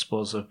leadership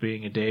principles of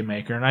being a day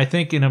maker. And I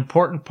think an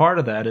important part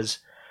of that is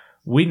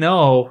we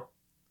know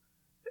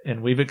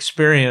and we've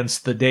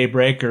experienced the day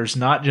breakers,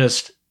 not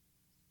just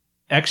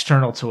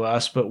external to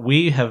us, but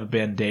we have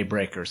been day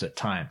breakers at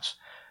times.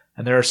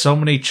 And there are so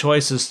many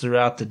choices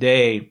throughout the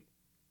day,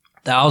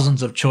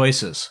 thousands of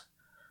choices.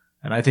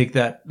 And I think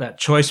that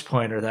choice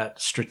point, or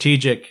that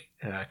strategic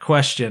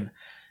question,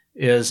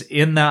 is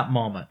in that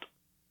moment,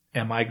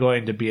 am I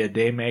going to be a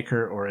day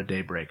maker or a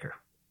day breaker?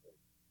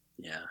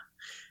 Yeah.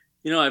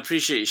 I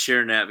appreciate you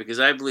sharing that, because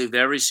I believe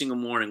that every single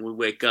morning we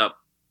wake up,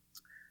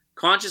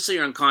 consciously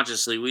or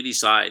unconsciously, we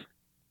decide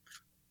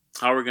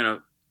how we're going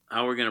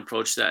to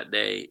approach that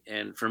day.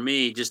 And for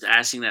me, just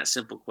asking that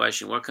simple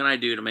question, what can I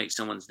do to make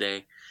someone's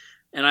day?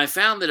 And I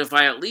found that if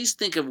I at least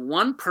think of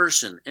one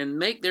person and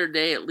make their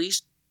day at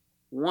least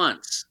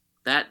once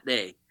that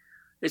day,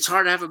 it's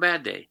hard to have a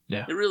bad day.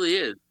 Yeah. It really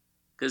is,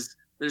 because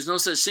there's no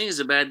such thing as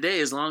a bad day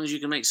as long as you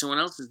can make someone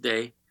else's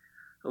day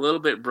a little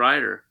bit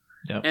brighter.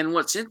 Yep. And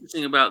what's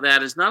interesting about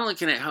that is not only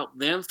can it help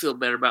them feel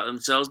better about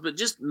themselves, but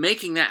just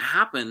making that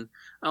happen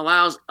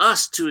allows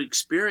us to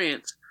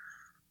experience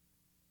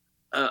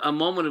a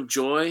moment of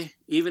joy,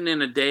 even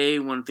in a day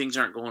when things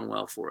aren't going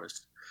well for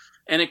us.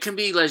 And it can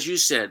be, as you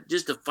said,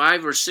 just a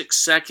 5 or 6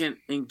 second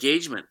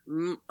engagement.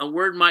 A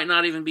word might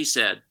not even be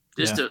said.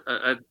 Just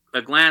a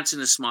glance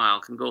and a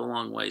smile can go a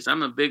long ways.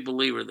 I'm a big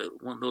believer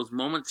that one of those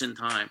moments in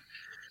time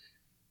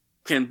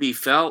can be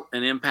felt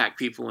and impact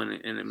people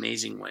in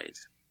amazing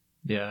ways.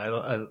 Yeah,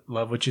 I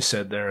love what you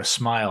said there. A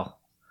smile,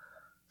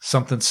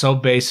 something so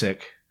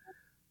basic,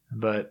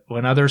 but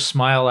when others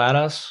smile at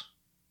us,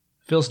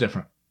 it feels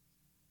different.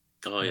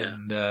 Oh yeah,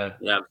 and it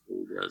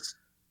absolutely does.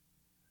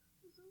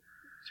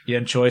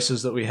 Again,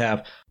 choices that we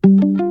have.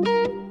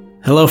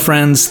 Hello,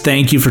 friends.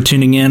 Thank you for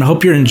tuning in.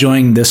 Hope you're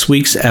enjoying this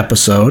week's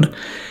episode.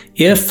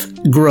 If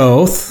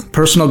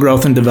personal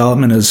growth and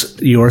development is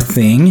your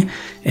thing,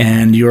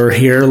 and you're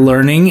here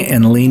learning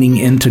and leaning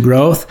into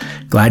growth,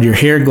 glad you're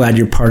here, glad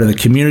you're part of the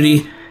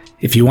community.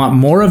 If you want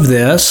more of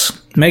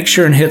this, make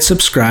sure and hit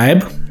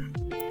subscribe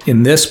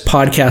in this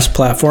podcast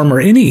platform or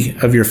any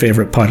of your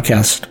favorite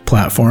podcast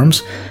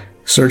platforms.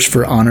 Search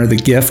for Honor the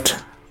Gift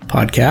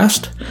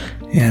podcast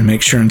and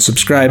make sure and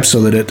subscribe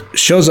so that it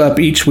shows up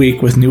each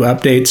week with new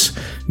updates,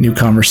 new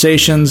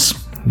conversations,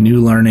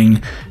 new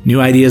learning,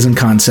 new ideas and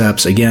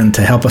concepts, again,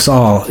 to help us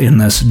all in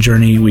this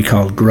journey we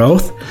call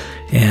growth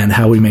and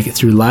how we make it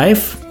through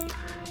life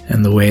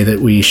and the way that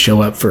we show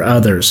up for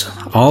others.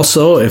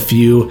 Also, if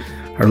you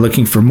are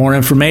looking for more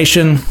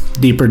information,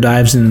 deeper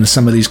dives into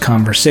some of these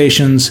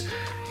conversations,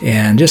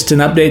 and just an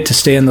update to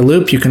stay in the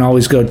loop, you can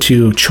always go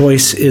to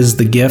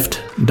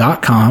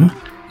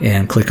choiceisthegift.com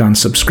and click on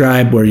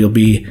subscribe, where you'll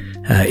be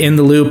in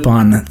the loop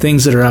on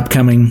things that are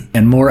upcoming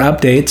and more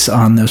updates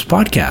on this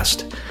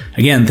podcast.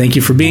 Again, thank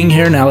you for being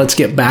here. Now let's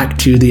get back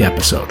to the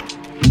episode.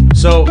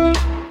 So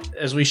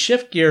as we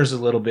shift gears a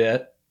little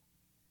bit,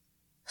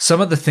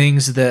 some of the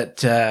things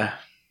that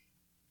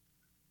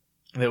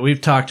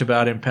we've talked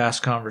about in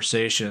past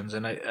conversations,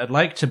 and I'd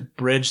like to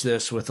bridge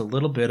this with a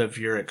little bit of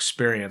your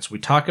experience. We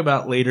talk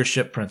about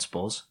leadership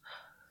principles,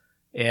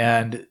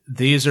 and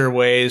these are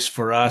ways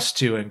for us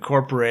to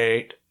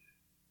incorporate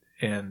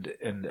and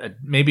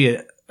maybe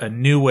a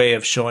new way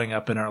of showing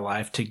up in our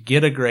life to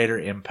get a greater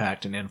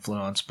impact and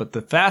influence. But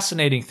the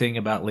fascinating thing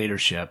about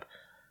leadership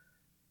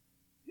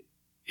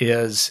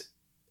is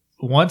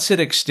once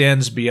it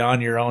extends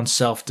beyond your own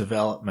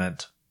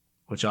self-development,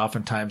 which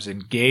oftentimes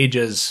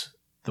engages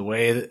the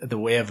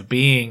way of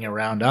being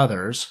around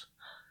others,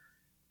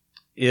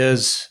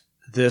 is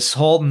this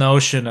whole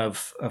notion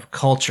of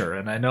culture.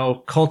 And I know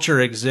culture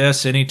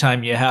exists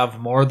anytime you have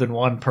more than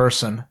one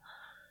person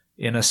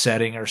in a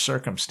setting or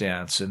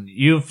circumstance. And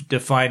you've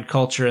defined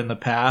culture in the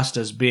past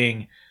as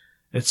being,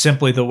 it's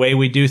simply the way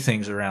we do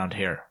things around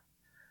here.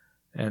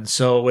 And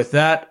so with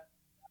that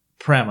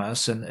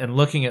premise and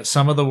looking at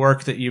some of the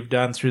work that you've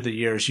done through the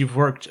years, you've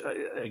worked,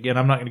 again,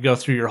 I'm not going to go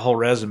through your whole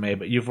resume,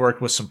 but you've worked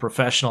with some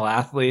professional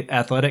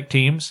athletic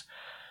teams.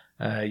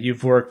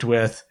 You've worked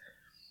with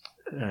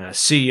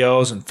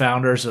CEOs and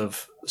founders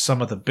of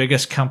some of the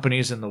biggest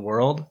companies in the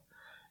world.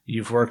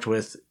 You've worked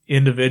with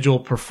individual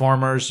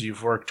performers.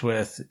 You've worked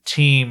with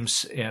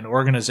teams and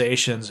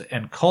organizations,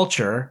 and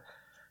culture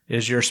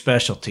is your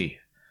specialty.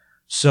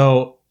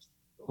 So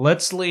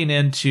let's lean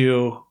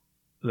into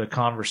the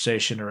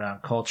conversation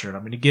around culture. And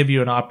I'm going to give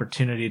you an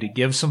opportunity to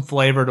give some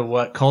flavor to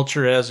what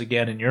culture is,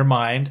 again, in your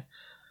mind.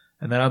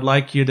 And then I'd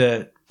like you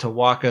to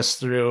walk us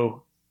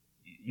through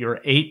your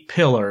 8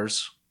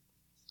 pillars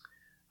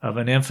of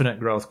an infinite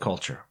growth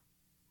culture.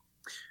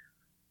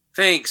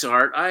 Thanks,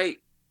 Art.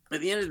 At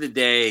the end of the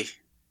day,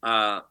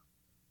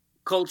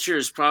 culture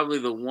is probably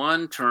the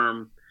one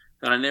term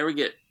that I never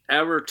get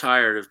ever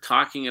tired of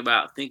talking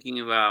about, thinking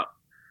about,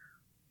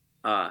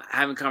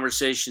 having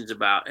conversations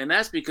about. And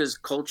that's because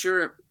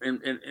culture,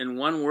 in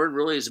one word,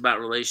 really is about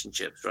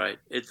relationships, right?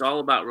 It's all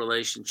about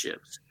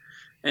relationships.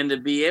 And to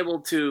be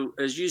able to,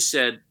 as you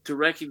said, to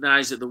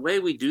recognize that the way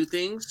we do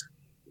things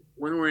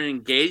when we're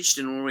engaged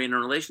and when we're in a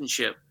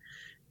relationship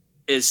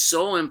is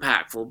so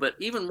impactful, but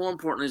even more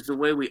important is the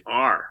way we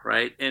are,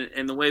 right?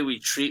 And the way we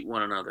treat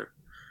one another.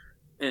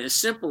 And a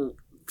simple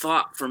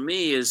thought for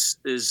me is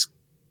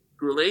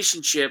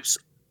relationships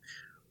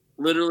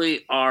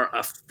literally are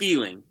a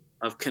feeling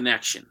of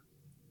connection.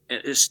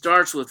 It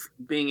starts with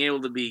being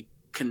able to be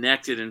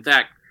connected. In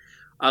fact,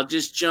 I'll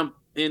just jump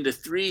into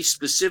three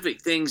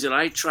specific things that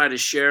I try to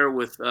share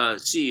with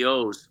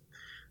CEOs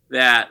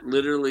that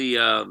literally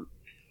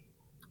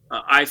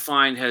I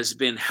find has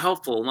been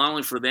helpful not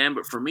only for them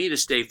but for me to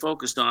stay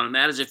focused on. And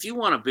that is, if you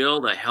want to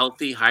build a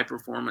healthy, high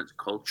performance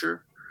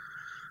culture,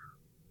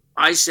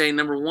 I say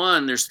number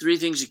one, there's three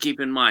things to keep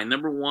in mind.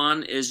 Number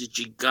one is that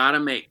you got to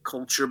make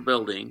culture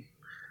building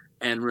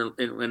and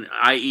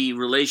i.e.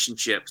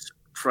 relationships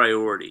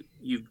priority.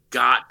 You've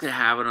got to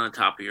have it on the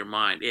top of your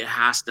mind. It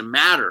has to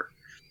matter,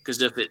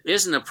 because if it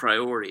isn't a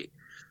priority,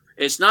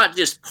 it's not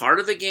just part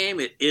of the game,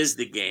 it is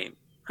the game.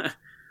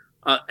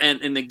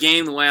 And in the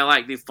game, the way I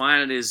like to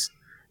define it is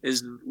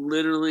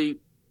literally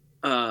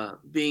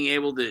being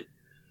able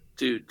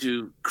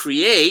to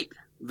create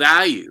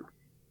value,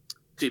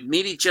 to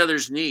meet each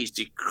other's needs,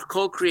 to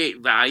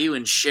co-create value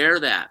and share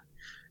that,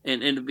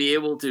 and to be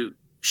able to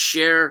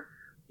share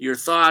your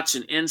thoughts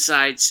and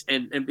insights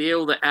and be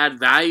able to add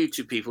value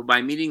to people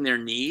by meeting their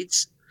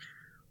needs.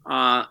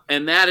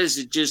 And that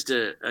is just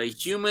a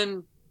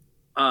human,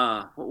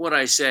 what would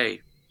I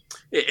say?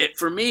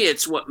 For me,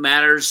 it's what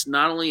matters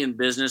not only in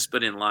business,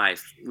 but in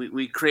life.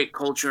 We create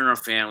culture in our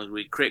families.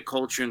 We create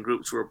culture in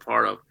groups we're a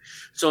part of.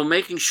 So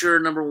making sure,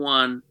 number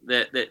one,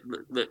 that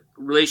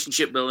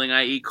relationship building,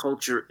 i.e.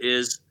 culture,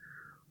 is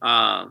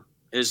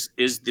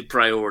the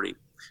priority.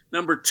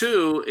 Number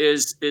two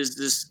is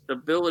this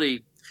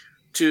ability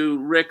to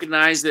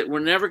recognize that we're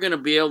never going to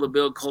be able to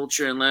build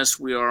culture unless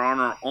we are on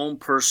our own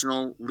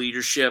personal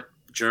leadership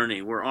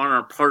journey. We're on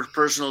our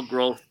personal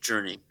growth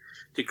journey.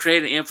 To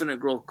create an infinite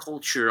growth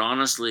culture,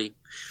 honestly,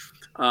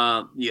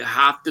 you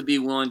have to be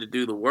willing to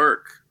do the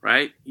work,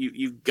 right?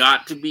 You've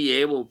got to be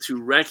able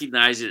to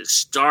recognize that it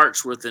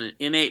starts with an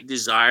innate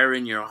desire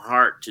in your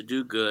heart to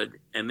do good,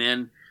 and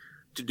then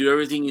to do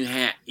everything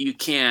you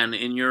can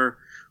in your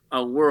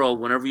world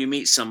whenever you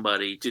meet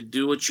somebody, to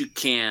do what you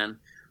can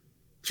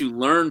to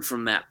learn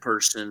from that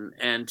person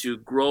and to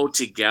grow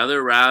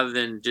together rather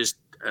than just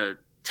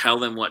tell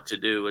them what to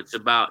do. It's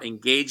about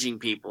engaging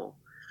people.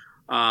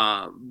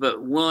 But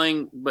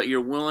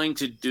you're willing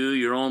to do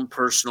your own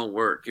personal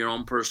work, your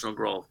own personal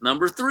growth.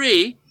 Number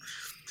three,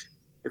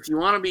 if you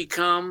want to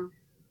become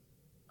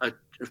a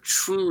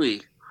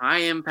truly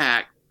high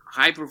impact,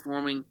 high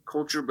performing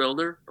culture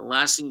builder, the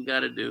last thing you got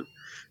to do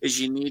is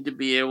you need to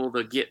be able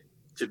to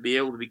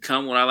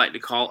become what I like to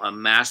call a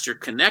master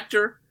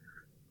connector,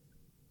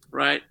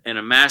 right? And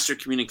a master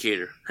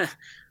communicator,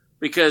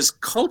 because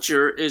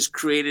culture is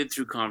created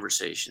through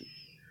conversation.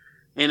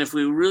 And if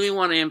we really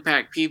want to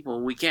impact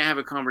people, we can't have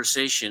a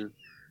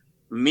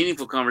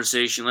meaningful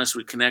conversation, unless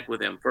we connect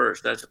with them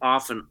first. That's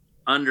often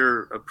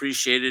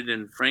underappreciated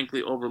and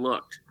frankly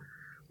overlooked.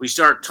 We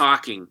start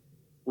talking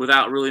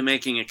without really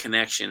making a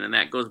connection. And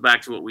that goes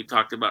back to what we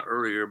talked about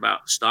earlier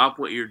about stop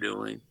what you're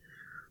doing,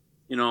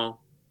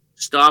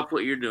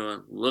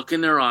 look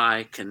in their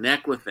eye,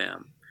 connect with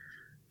them,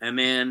 and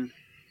then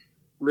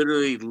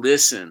literally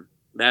listen.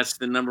 That's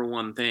the number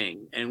one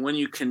thing. And when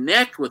you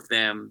connect with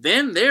them,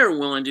 then they're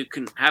willing to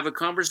have a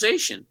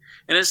conversation,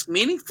 and it's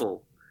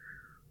meaningful.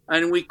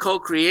 And we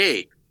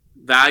co-create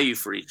value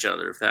for each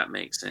other, if that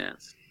makes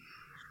sense.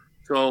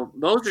 So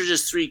those are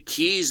just three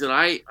keys that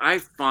I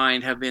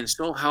find have been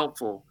so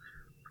helpful,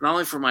 not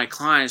only for my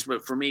clients,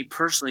 but for me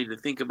personally, to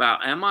think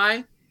about,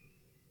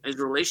 is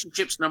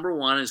relationships number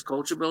one, is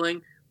culture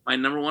building my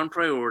number one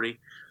priority?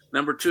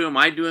 Number two, am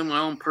I doing my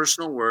own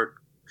personal work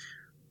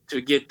to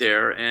get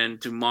there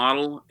and to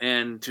model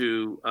and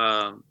to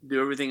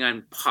do everything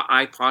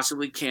I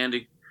possibly can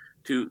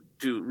to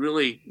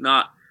really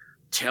not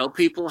tell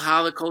people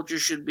how the culture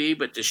should be,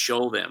 but to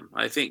show them.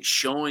 I think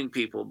showing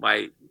people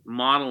by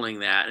modeling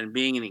that and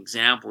being an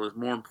example is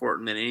more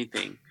important than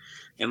anything.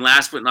 And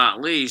last but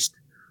not least,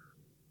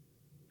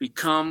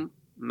 become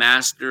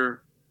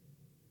master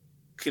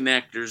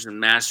connectors and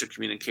master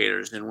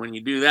communicators. And when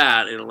you do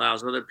that, it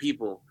allows other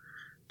people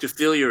to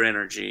feel your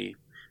energy.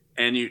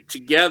 And you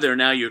together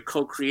now you're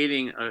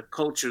co-creating a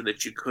culture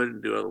that you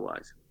couldn't do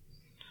otherwise.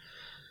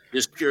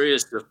 Just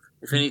curious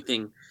if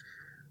anything,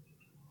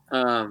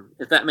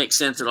 if that makes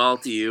sense at all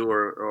to you,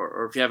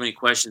 or if you have any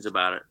questions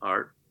about it,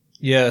 Art.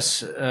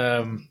 Yes,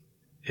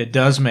 it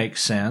does make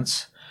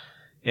sense.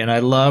 And I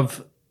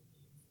love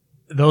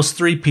those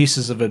three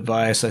pieces of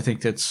advice. I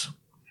think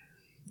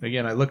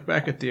again, I look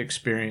back at the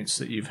experience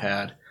that you've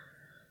had,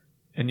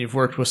 and you've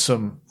worked with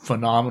some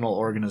phenomenal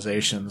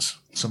organizations,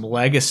 some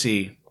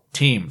legacy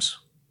teams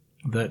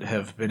that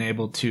have been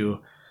able to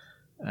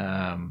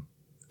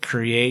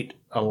create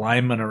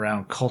alignment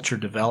around culture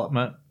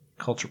development,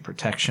 culture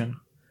protection,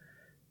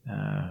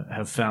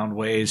 have found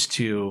ways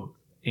to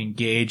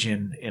engage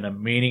in a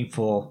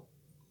meaningful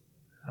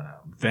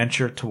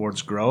venture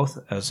towards growth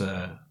as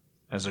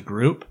a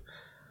group.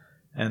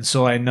 And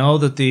so I know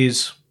that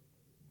these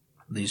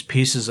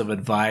pieces of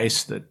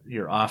advice that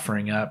you're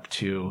offering up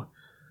to,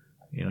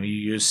 you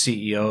use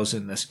CEOs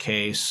in this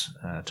case,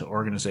 to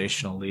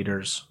organizational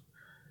leaders,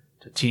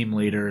 to team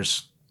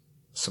leaders,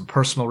 some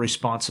personal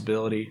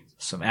responsibility,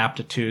 some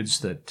aptitudes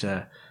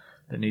that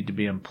need to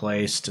be in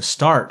place to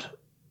start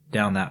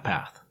down that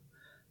path.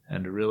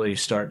 and to really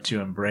start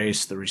to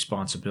embrace the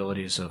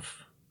responsibilities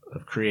of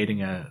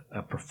creating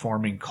a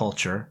performing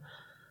culture.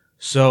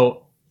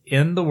 So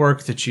in the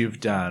work that you've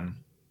done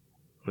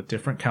with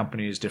different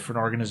companies, different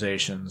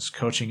organizations,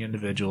 coaching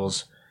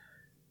individuals,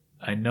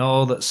 I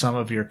know that some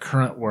of your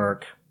current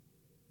work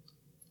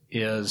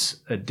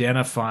is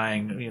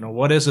identifying,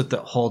 what is it that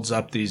holds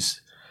up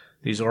these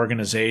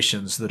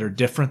organizations that are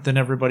different than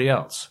everybody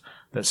else,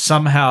 that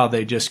somehow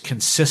they just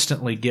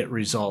consistently get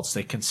results.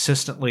 They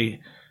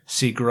consistently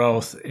see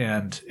growth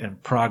and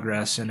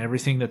progress in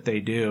everything that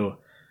they do.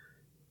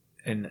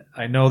 And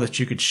I know that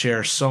you could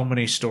share so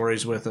many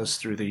stories with us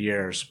through the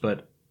years,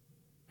 but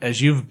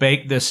as you've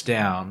baked this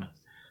down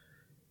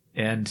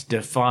and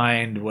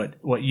defined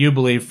what you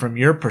believe from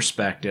your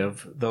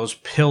perspective, those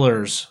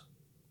pillars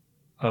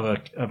of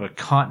a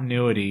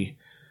continuity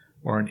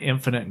or an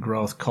infinite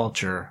growth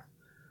culture,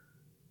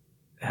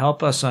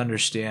 help us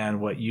understand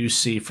what you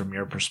see from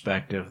your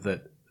perspective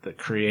that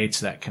creates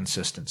that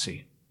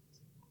consistency.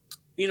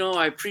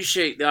 I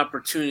appreciate the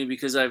opportunity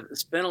because I've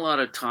spent a lot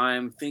of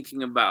time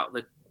thinking about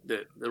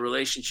the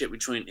relationship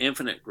between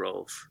infinite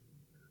growth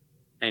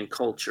and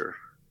culture.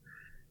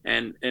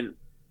 And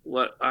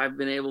what I've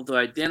been able to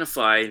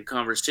identify in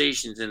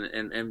conversations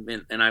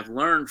and I've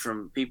learned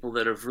from people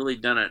that have really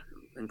done it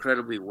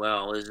incredibly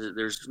well is that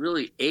there's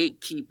really 8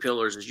 key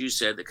pillars, as you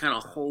said, that kind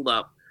of hold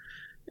up,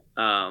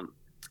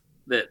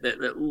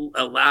 that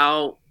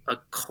allow a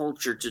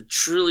culture to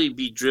truly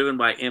be driven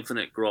by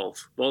infinite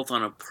growth, both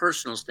on a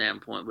personal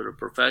standpoint, but a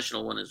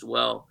professional one as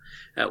well,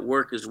 at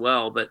work as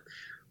well. But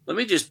let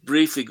me just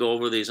briefly go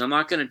over these. I'm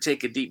not going to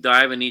take a deep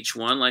dive in each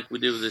one like we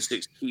did with the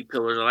 6 key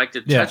pillars. I like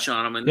to touch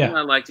on them, and then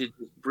I'd like to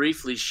just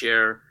briefly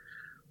share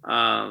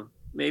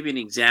maybe an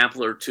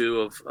example or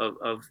two of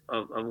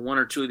 1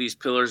 or 2 of these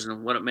pillars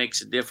and what it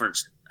makes a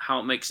difference, how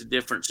it makes a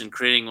difference in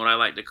creating what I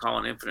like to call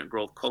an infinite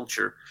growth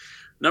culture.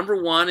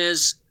 Number 1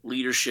 is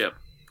leadership.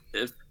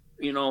 If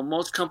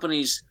most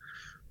companies,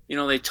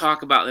 they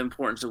talk about the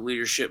importance of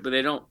leadership, but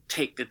they don't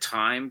take the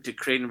time to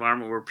create an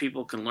environment where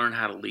people can learn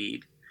how to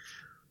lead.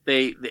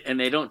 They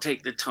don't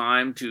take the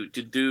time to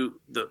do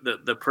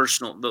the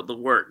personal the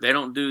work. They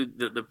don't do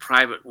the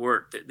private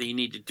work that they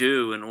need to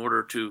do in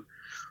order to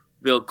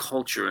build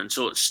culture. And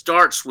so it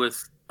starts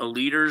with a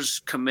leader's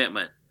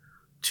commitment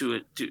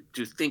to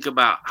think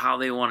about how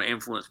they want to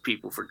influence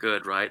people for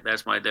good, right?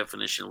 That's my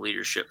definition of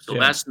leadership. So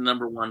that's the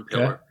number 1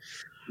 pillar. Yeah.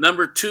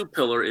 Number 2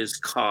 pillar is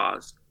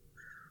cause.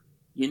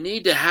 You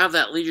need to have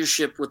that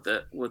leadership with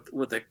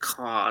a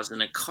cause,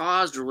 and a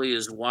cause really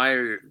is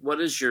what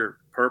is your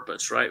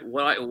purpose, right?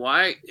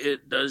 Why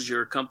does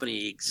your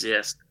company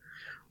exist?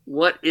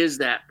 What is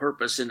that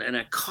purpose? And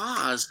a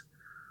cause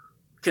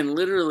can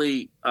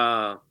literally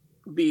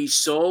be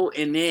so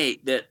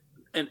innate that,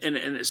 and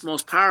it's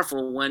most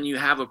powerful when you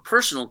have a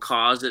personal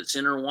cause that's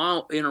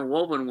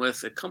interwoven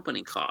with a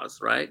company cause,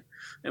 right?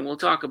 And we'll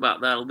talk about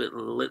that a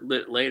little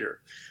bit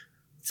later.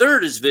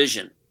 Third is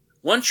vision.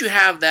 Once you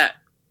have that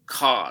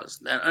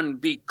cause and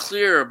be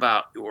clear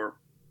about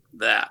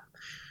that,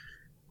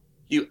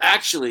 you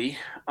actually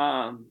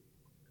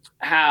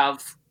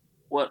have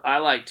what I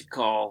like to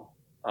call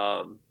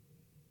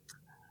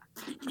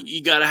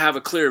you got to have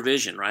a clear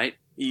vision, right?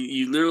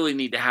 You literally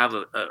need to have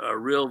a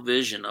real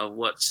vision of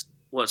what's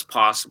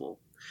possible,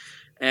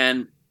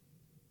 and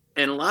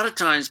a lot of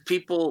times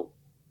people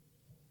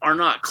are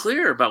not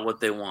clear about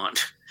what they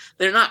want.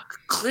 They're not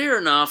clear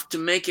enough to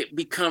make it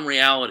become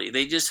reality.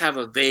 They just have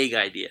a vague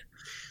idea.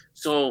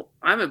 So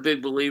I'm a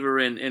big believer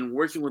in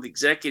working with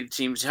executive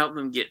teams to help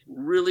them get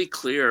really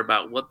clear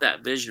about what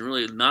that vision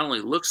really not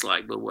only looks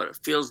like, but what it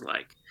feels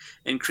like,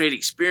 and create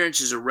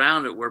experiences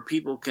around it where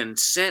people can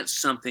sense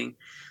something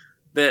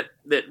that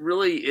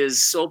really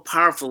is so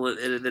powerful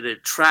that it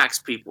attracts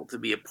people to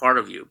be a part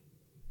of you.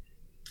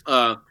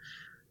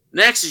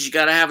 Next is you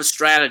got to have a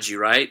strategy,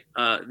 right?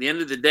 At the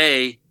end of the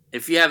day,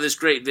 if you have this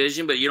great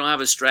vision but you don't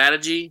have a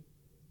strategy,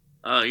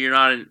 you're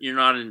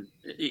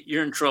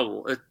in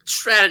trouble. A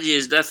strategy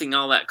is nothing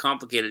all that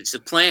complicated. It's a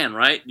plan,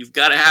 right? You've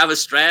got to have a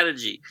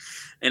strategy,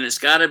 and it's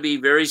got to be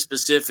very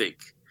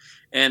specific.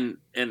 And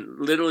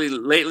literally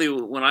lately,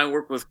 when I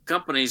work with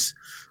companies,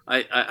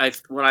 I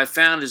what I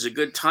found is a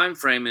good time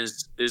frame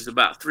is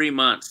about 3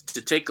 months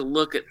to take a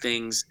look at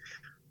things.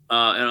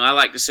 And I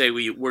like to say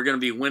we're going to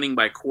be winning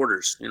by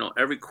quarters.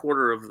 Every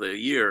quarter of the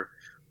year,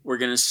 we're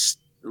going to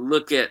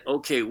look at,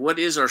 okay, what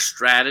is our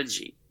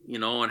strategy?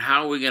 And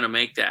how are we going to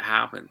make that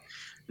happen?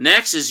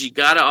 Next is you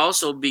got to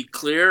also be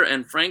clear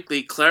and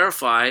frankly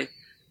clarify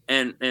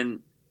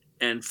and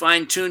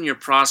fine tune your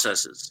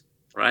processes,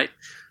 right?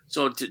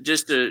 So to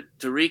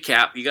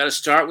recap, you got to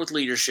start with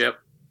leadership.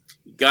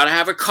 You got to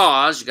have a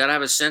cause. You got to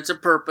have a sense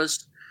of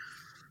purpose.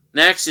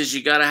 Next is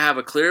you got to have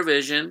a clear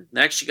vision.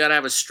 Next, you got to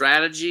have a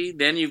strategy.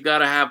 Then you've got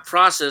to have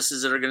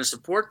processes that are going to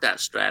support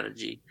that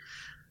strategy.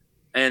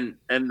 And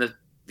the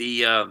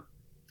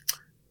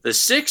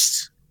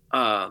sixth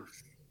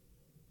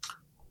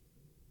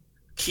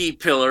key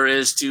pillar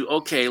is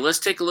let's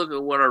take a look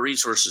at what our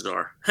resources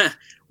are.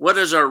 What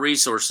is our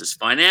resources,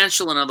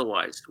 financial and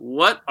otherwise?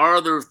 What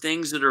are the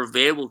things that are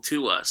available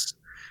to us?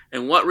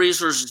 And what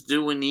resources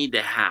do we need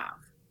to have?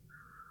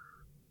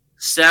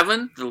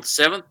 The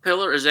seventh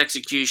pillar is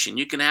execution.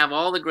 You can have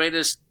all the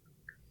greatest,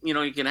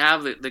 you can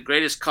have the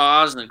greatest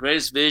cause and the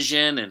greatest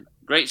vision and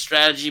great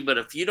strategy, but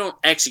if you don't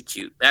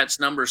execute, that's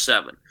number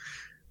 7.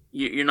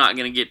 You're not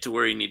going to get to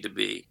where you need to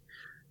be.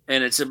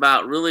 And it's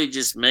about really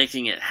just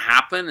making it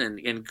happen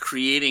and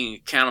creating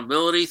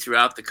accountability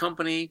throughout the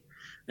company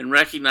and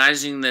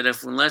recognizing that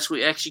unless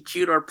we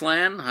execute our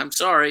plan, I'm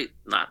sorry,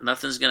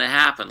 nothing's going to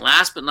happen.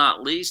 Last but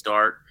not least,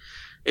 Art,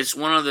 it's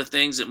one of the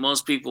things that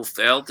most people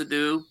fail to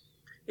do.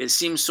 It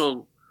seems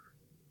so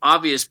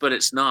obvious, but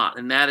it's not.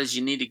 And that is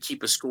you need to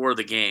keep a score of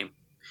the game.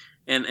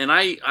 And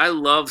I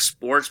love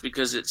sports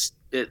because it's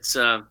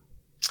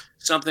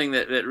something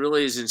that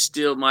really has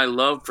instilled my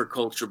love for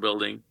culture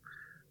building.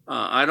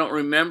 I don't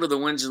remember the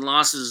wins and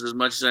losses as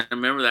much as I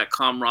remember that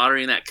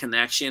camaraderie and that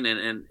connection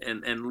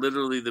and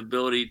literally the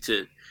ability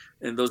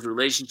and those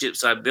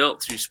relationships I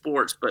built through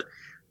sports. But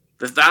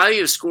the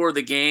value of score of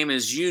the game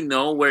is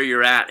where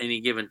you're at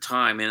any given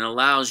time, and it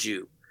allows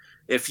you.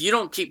 If you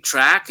don't keep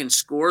track and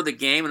score the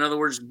game, in other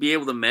words, be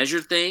able to measure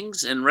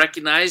things and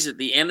recognize at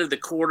the end of the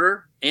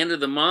quarter, end of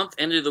the month,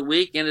 end of the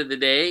week, end of the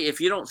day,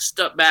 if you don't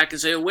step back and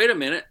say, oh, wait a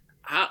minute,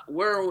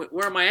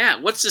 where am I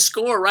at? What's the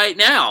score right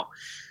now?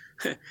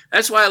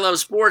 That's why I love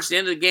sports. At the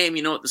end of the game,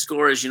 you know what the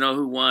score is. You know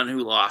who won,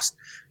 who lost.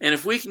 And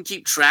if we can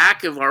keep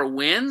track of our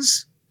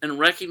wins and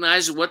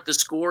recognize what the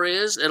score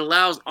is, it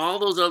allows all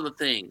those other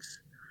things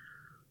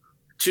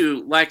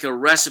to, like a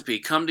recipe,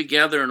 come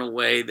together in a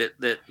way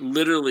that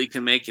literally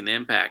can make an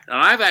impact. And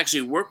I've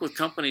actually worked with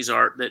companies,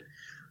 Art, that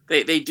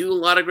they do a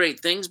lot of great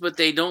things, but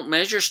they don't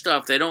measure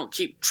stuff. They don't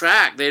keep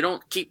track. They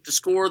don't keep the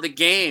score of the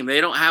game.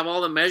 They don't have all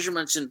the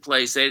measurements in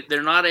place.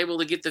 They're not able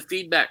to get the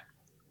feedback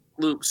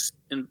loops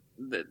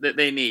that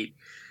they need.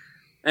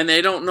 And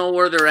they don't know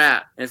where they're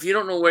at. And if you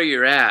don't know where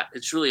you're at,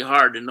 it's really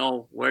hard to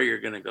know where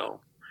you're going to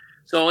go.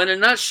 So in a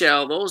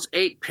nutshell, those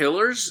 8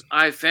 pillars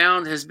I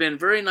found has been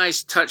very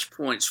nice touch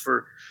points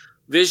for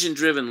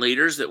vision-driven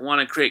leaders that want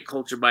to create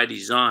culture by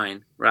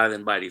design rather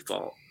than by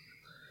default.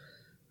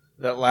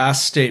 That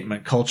last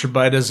statement, culture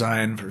by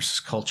design versus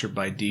culture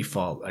by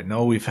default. I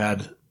know we've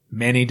had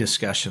many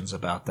discussions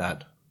about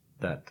that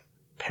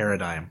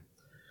paradigm.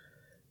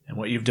 And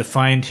what you've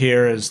defined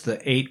here is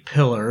the 8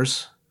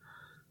 pillars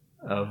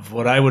of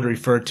what I would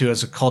refer to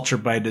as a culture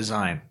by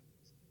design.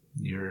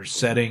 You're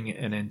setting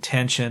an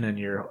intention and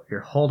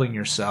you're holding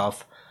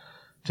yourself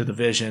to the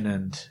vision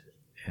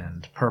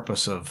and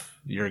purpose of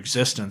your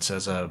existence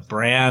as a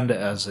brand,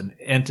 as an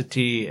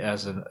entity,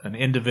 as an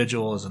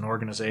individual, as an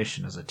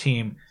organization, as a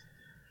team,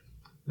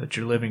 that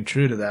you're living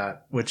true to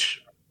that,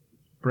 which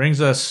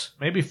brings us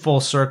maybe full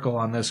circle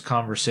on this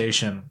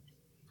conversation.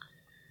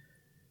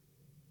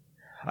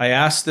 I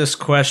asked this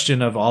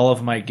question of all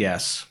of my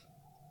guests,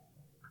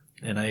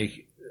 and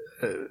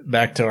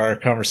back to our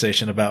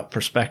conversation about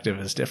perspective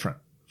is different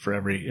for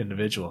every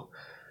individual.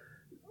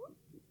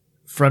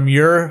 From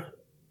your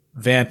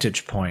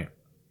vantage point,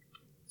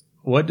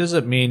 what does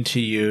it mean to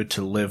you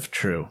to live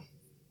true?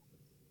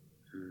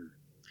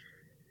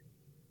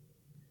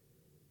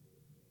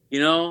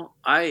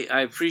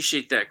 I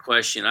appreciate that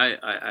question.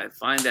 I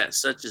find that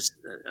such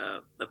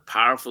a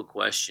powerful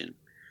question.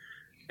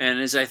 And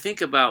as I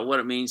think about what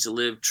it means to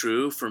live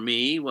true, for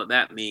me, what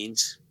that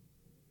means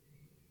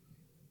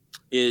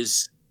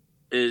is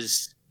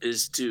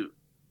to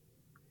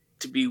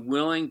be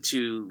willing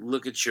to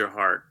look at your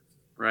heart,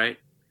 right?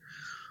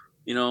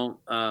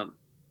 I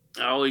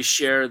always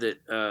share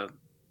that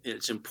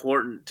it's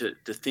important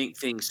to think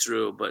things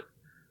through. But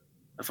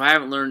if I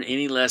haven't learned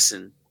any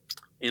lesson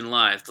in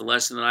life, the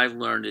lesson that I've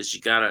learned is you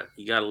gotta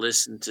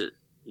listen to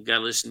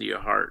your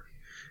heart.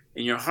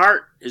 And your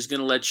heart is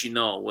going to let you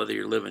know whether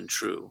you're living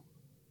true,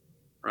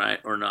 right,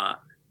 or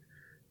not.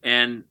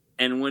 And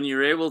when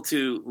you're able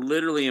to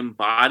literally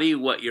embody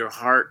what your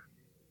heart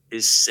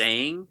is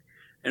saying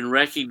and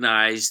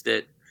recognize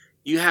that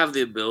you have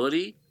the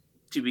ability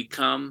to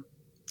become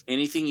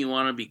anything you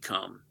want to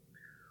become,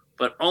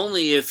 but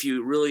only if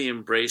you really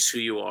embrace who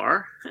you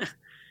are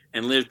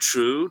and live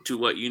true to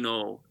what you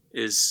know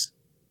is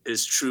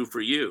true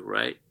for you,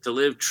 right? To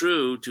live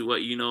true to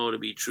what you know to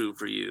be true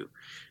for you.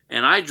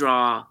 And I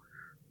draw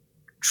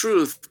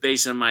truth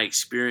based on my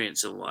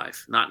experience of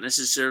life, not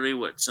necessarily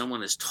what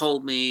someone has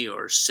told me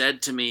or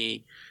said to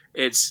me.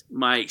 It's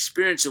my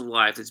experience of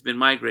life. It's been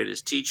my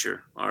greatest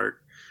teacher, Art.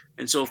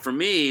 And so for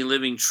me,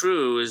 living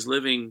true is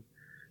living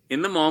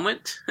in the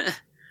moment,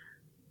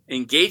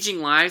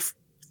 engaging life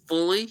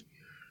fully,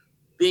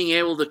 being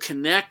able to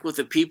connect with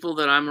the people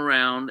that I'm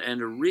around and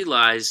to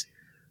realize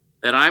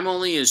that I'm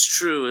only as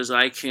true as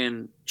I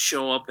can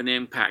show up and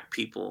impact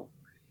people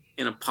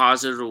in a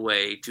positive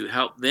way to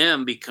help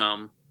them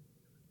become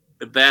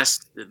the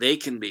best that they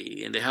can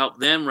be and to help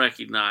them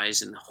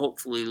recognize and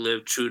hopefully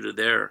live true to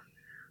their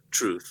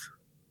truth.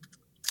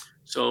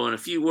 So in a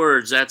few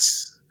words,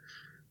 that's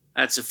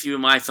a few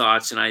of my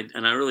thoughts, and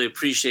I really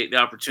appreciate the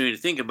opportunity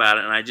to think about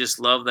it. And I just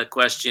love that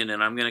question,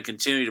 and I'm going to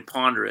continue to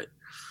ponder it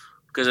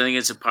because I think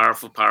it's a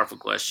powerful, powerful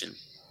question.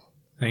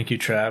 Thank you,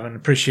 Trav, and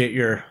appreciate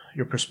your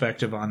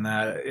perspective on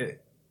that.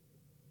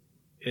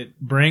 It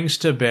brings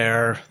to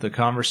bear the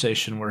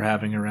conversation we're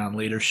having around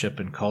leadership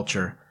and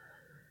culture.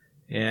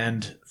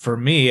 And for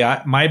me,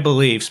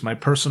 my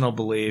personal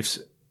beliefs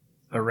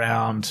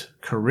around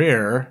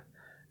career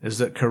is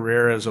that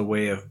career is a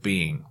way of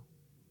being,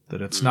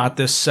 that it's not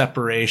this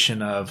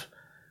separation of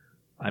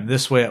I'm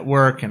this way at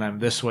work and I'm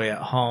this way at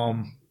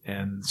home,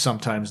 and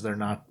sometimes they're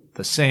not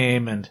the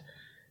same. And,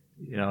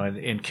 you know,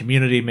 in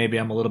community, maybe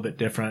I'm a little bit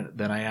different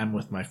than I am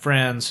with my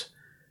friends.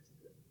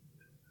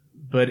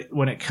 But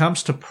when it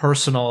comes to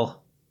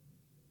personal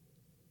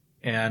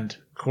and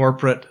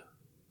corporate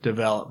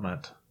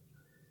development,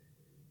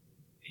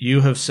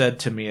 you have said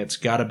to me it's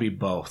got to be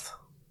both.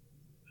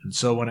 And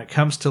so when it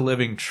comes to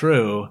living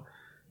true,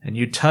 and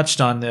you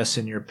touched on this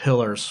in your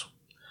pillars,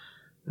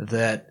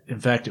 that in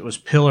fact it was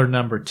pillar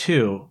number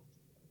 2,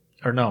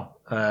 or no,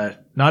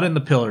 not in the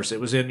pillars, it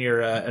was in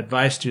your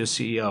advice to a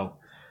CEO.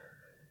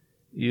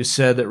 You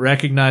said that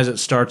recognize it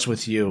starts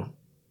with you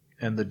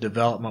and the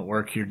development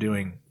work you're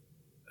doing.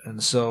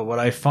 And so what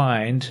I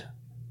find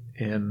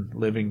in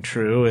living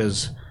true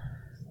is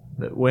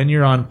that when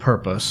you're on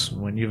purpose,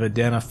 when you've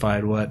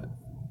identified what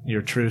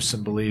your truths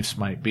and beliefs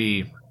might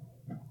be,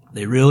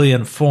 they really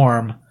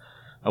inform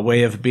a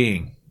way of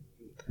being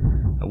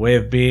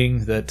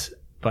that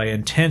by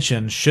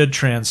intention should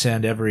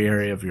transcend every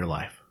area of your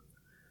life.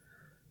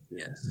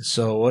 Yes.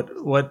 So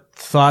what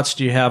thoughts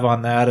do you have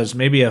on that as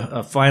maybe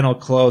a final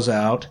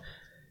closeout?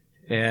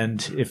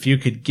 And if you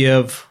could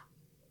give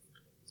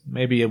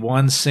maybe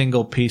one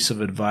single piece of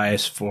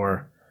advice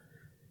for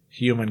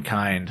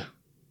humankind,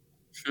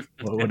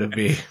 what would it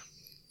be?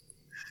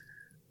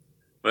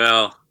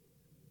 Well,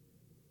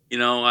 you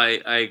know,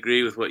 I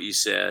agree with what you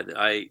said.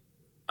 I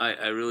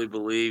really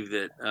believe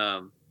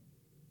that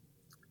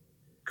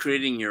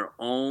creating your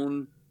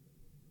own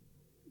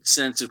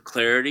sense of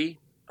clarity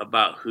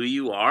about who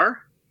you are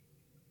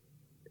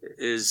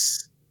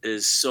is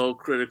so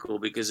critical,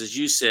 because as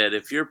you said,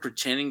 if you're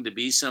pretending to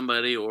be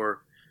somebody,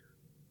 or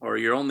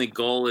your only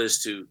goal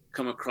is to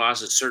come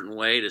across a certain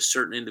way to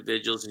certain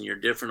individuals, and you're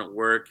different at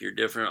work, you're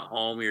different at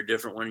home, you're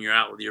different when you're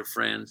out with your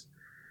friends,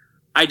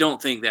 I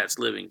don't think that's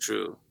living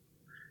true.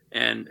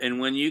 And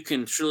when you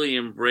can truly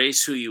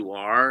embrace who you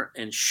are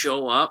and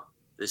show up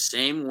the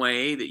same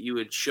way that you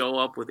would show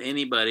up with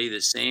anybody,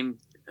 the same,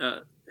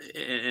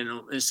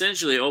 and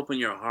essentially open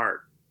your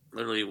heart,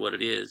 literally what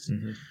it is,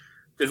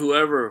 to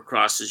whoever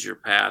crosses your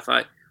path.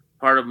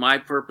 Part of my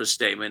purpose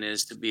statement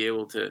is to be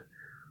able to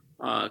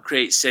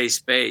create safe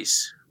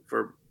space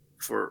for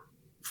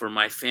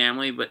my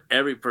family, but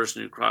every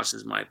person who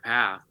crosses my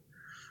path,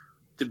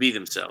 to be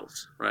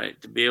themselves,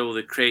 right? To be able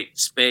to create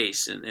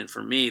space. And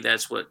for me,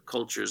 that's what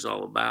culture is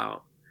all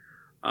about.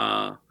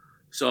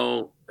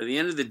 So at the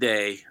end of the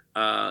day,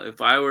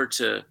 if I were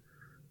to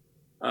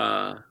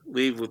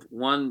leave with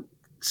one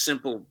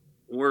simple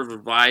word of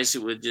advice,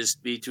 it would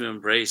just be to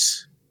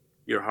embrace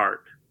your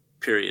heart,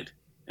 period.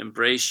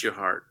 Embrace your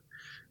heart.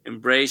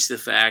 Embrace the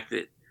fact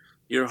that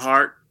your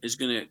heart is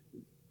going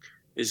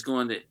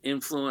to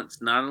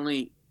influence not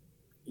only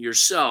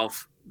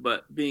yourself,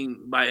 but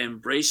by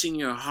embracing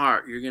your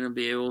heart, you're going to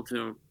be able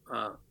to,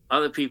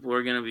 other people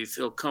are going to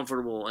feel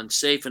comfortable and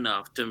safe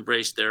enough to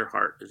embrace their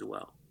heart as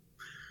well.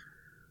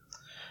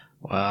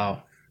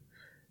 Wow.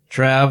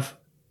 Trav,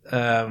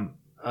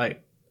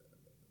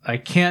 I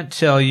can't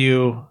tell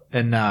you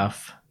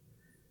enough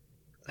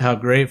how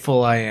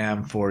grateful I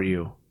am for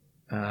you.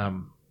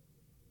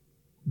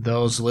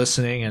 Those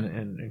listening,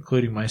 and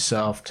including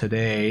myself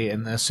today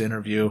in this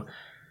interview,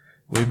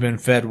 we've been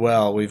fed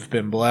well. We've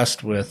been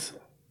blessed with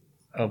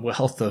a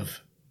wealth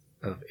of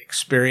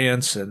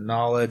experience and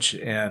knowledge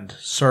and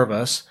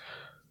service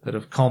that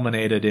have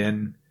culminated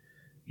in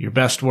your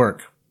best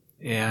work.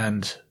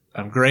 And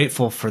I'm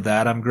grateful for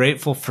that. I'm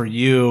grateful for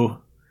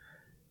you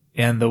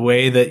and the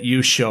way that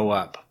you show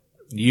up.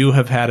 You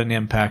have had an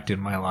impact in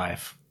my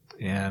life.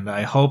 And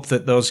I hope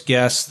that those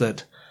guests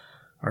that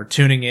are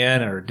tuning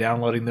in or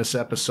downloading this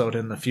episode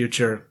in the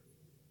future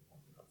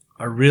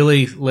are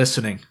really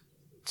listening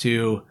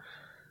to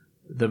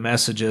the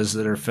messages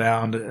that are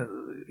found.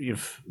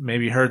 You've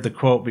maybe heard the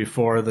quote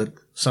before that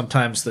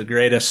sometimes the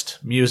greatest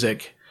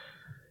music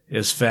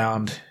is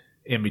found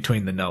in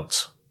between the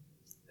notes.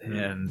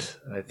 And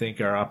I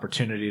think our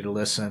opportunity to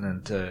listen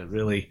and to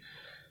really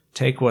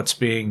take what's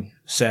being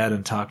said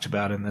and talked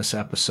about in this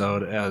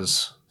episode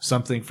as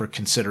something for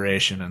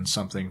consideration and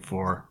something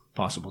for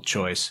possible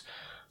choice.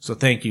 So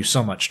thank you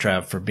so much,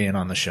 Trav, for being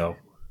on the show.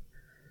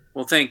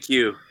 Well, thank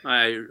you.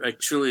 I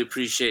truly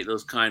appreciate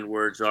those kind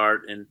words,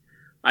 Art. And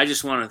I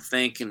just want to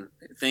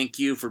thank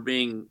you for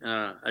being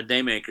a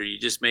day maker. You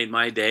just made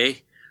my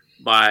day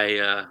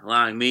by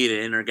allowing me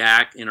to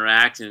interact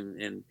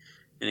and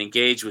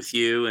engage with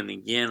you. And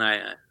again,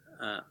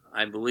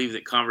 I believe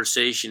that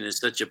conversation is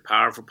such a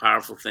powerful,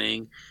 powerful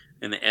thing.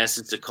 And the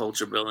essence of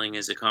culture building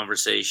is a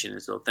conversation.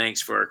 And so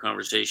thanks for our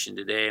conversation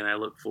today. And I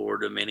look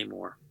forward to many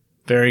more.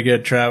 Very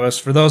good, Travis.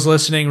 For those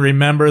listening,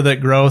 remember that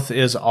growth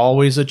is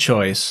always a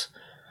choice.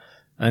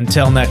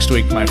 Until next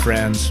week, my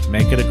friends,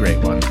 make it a great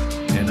one.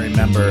 And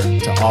remember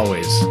to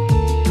always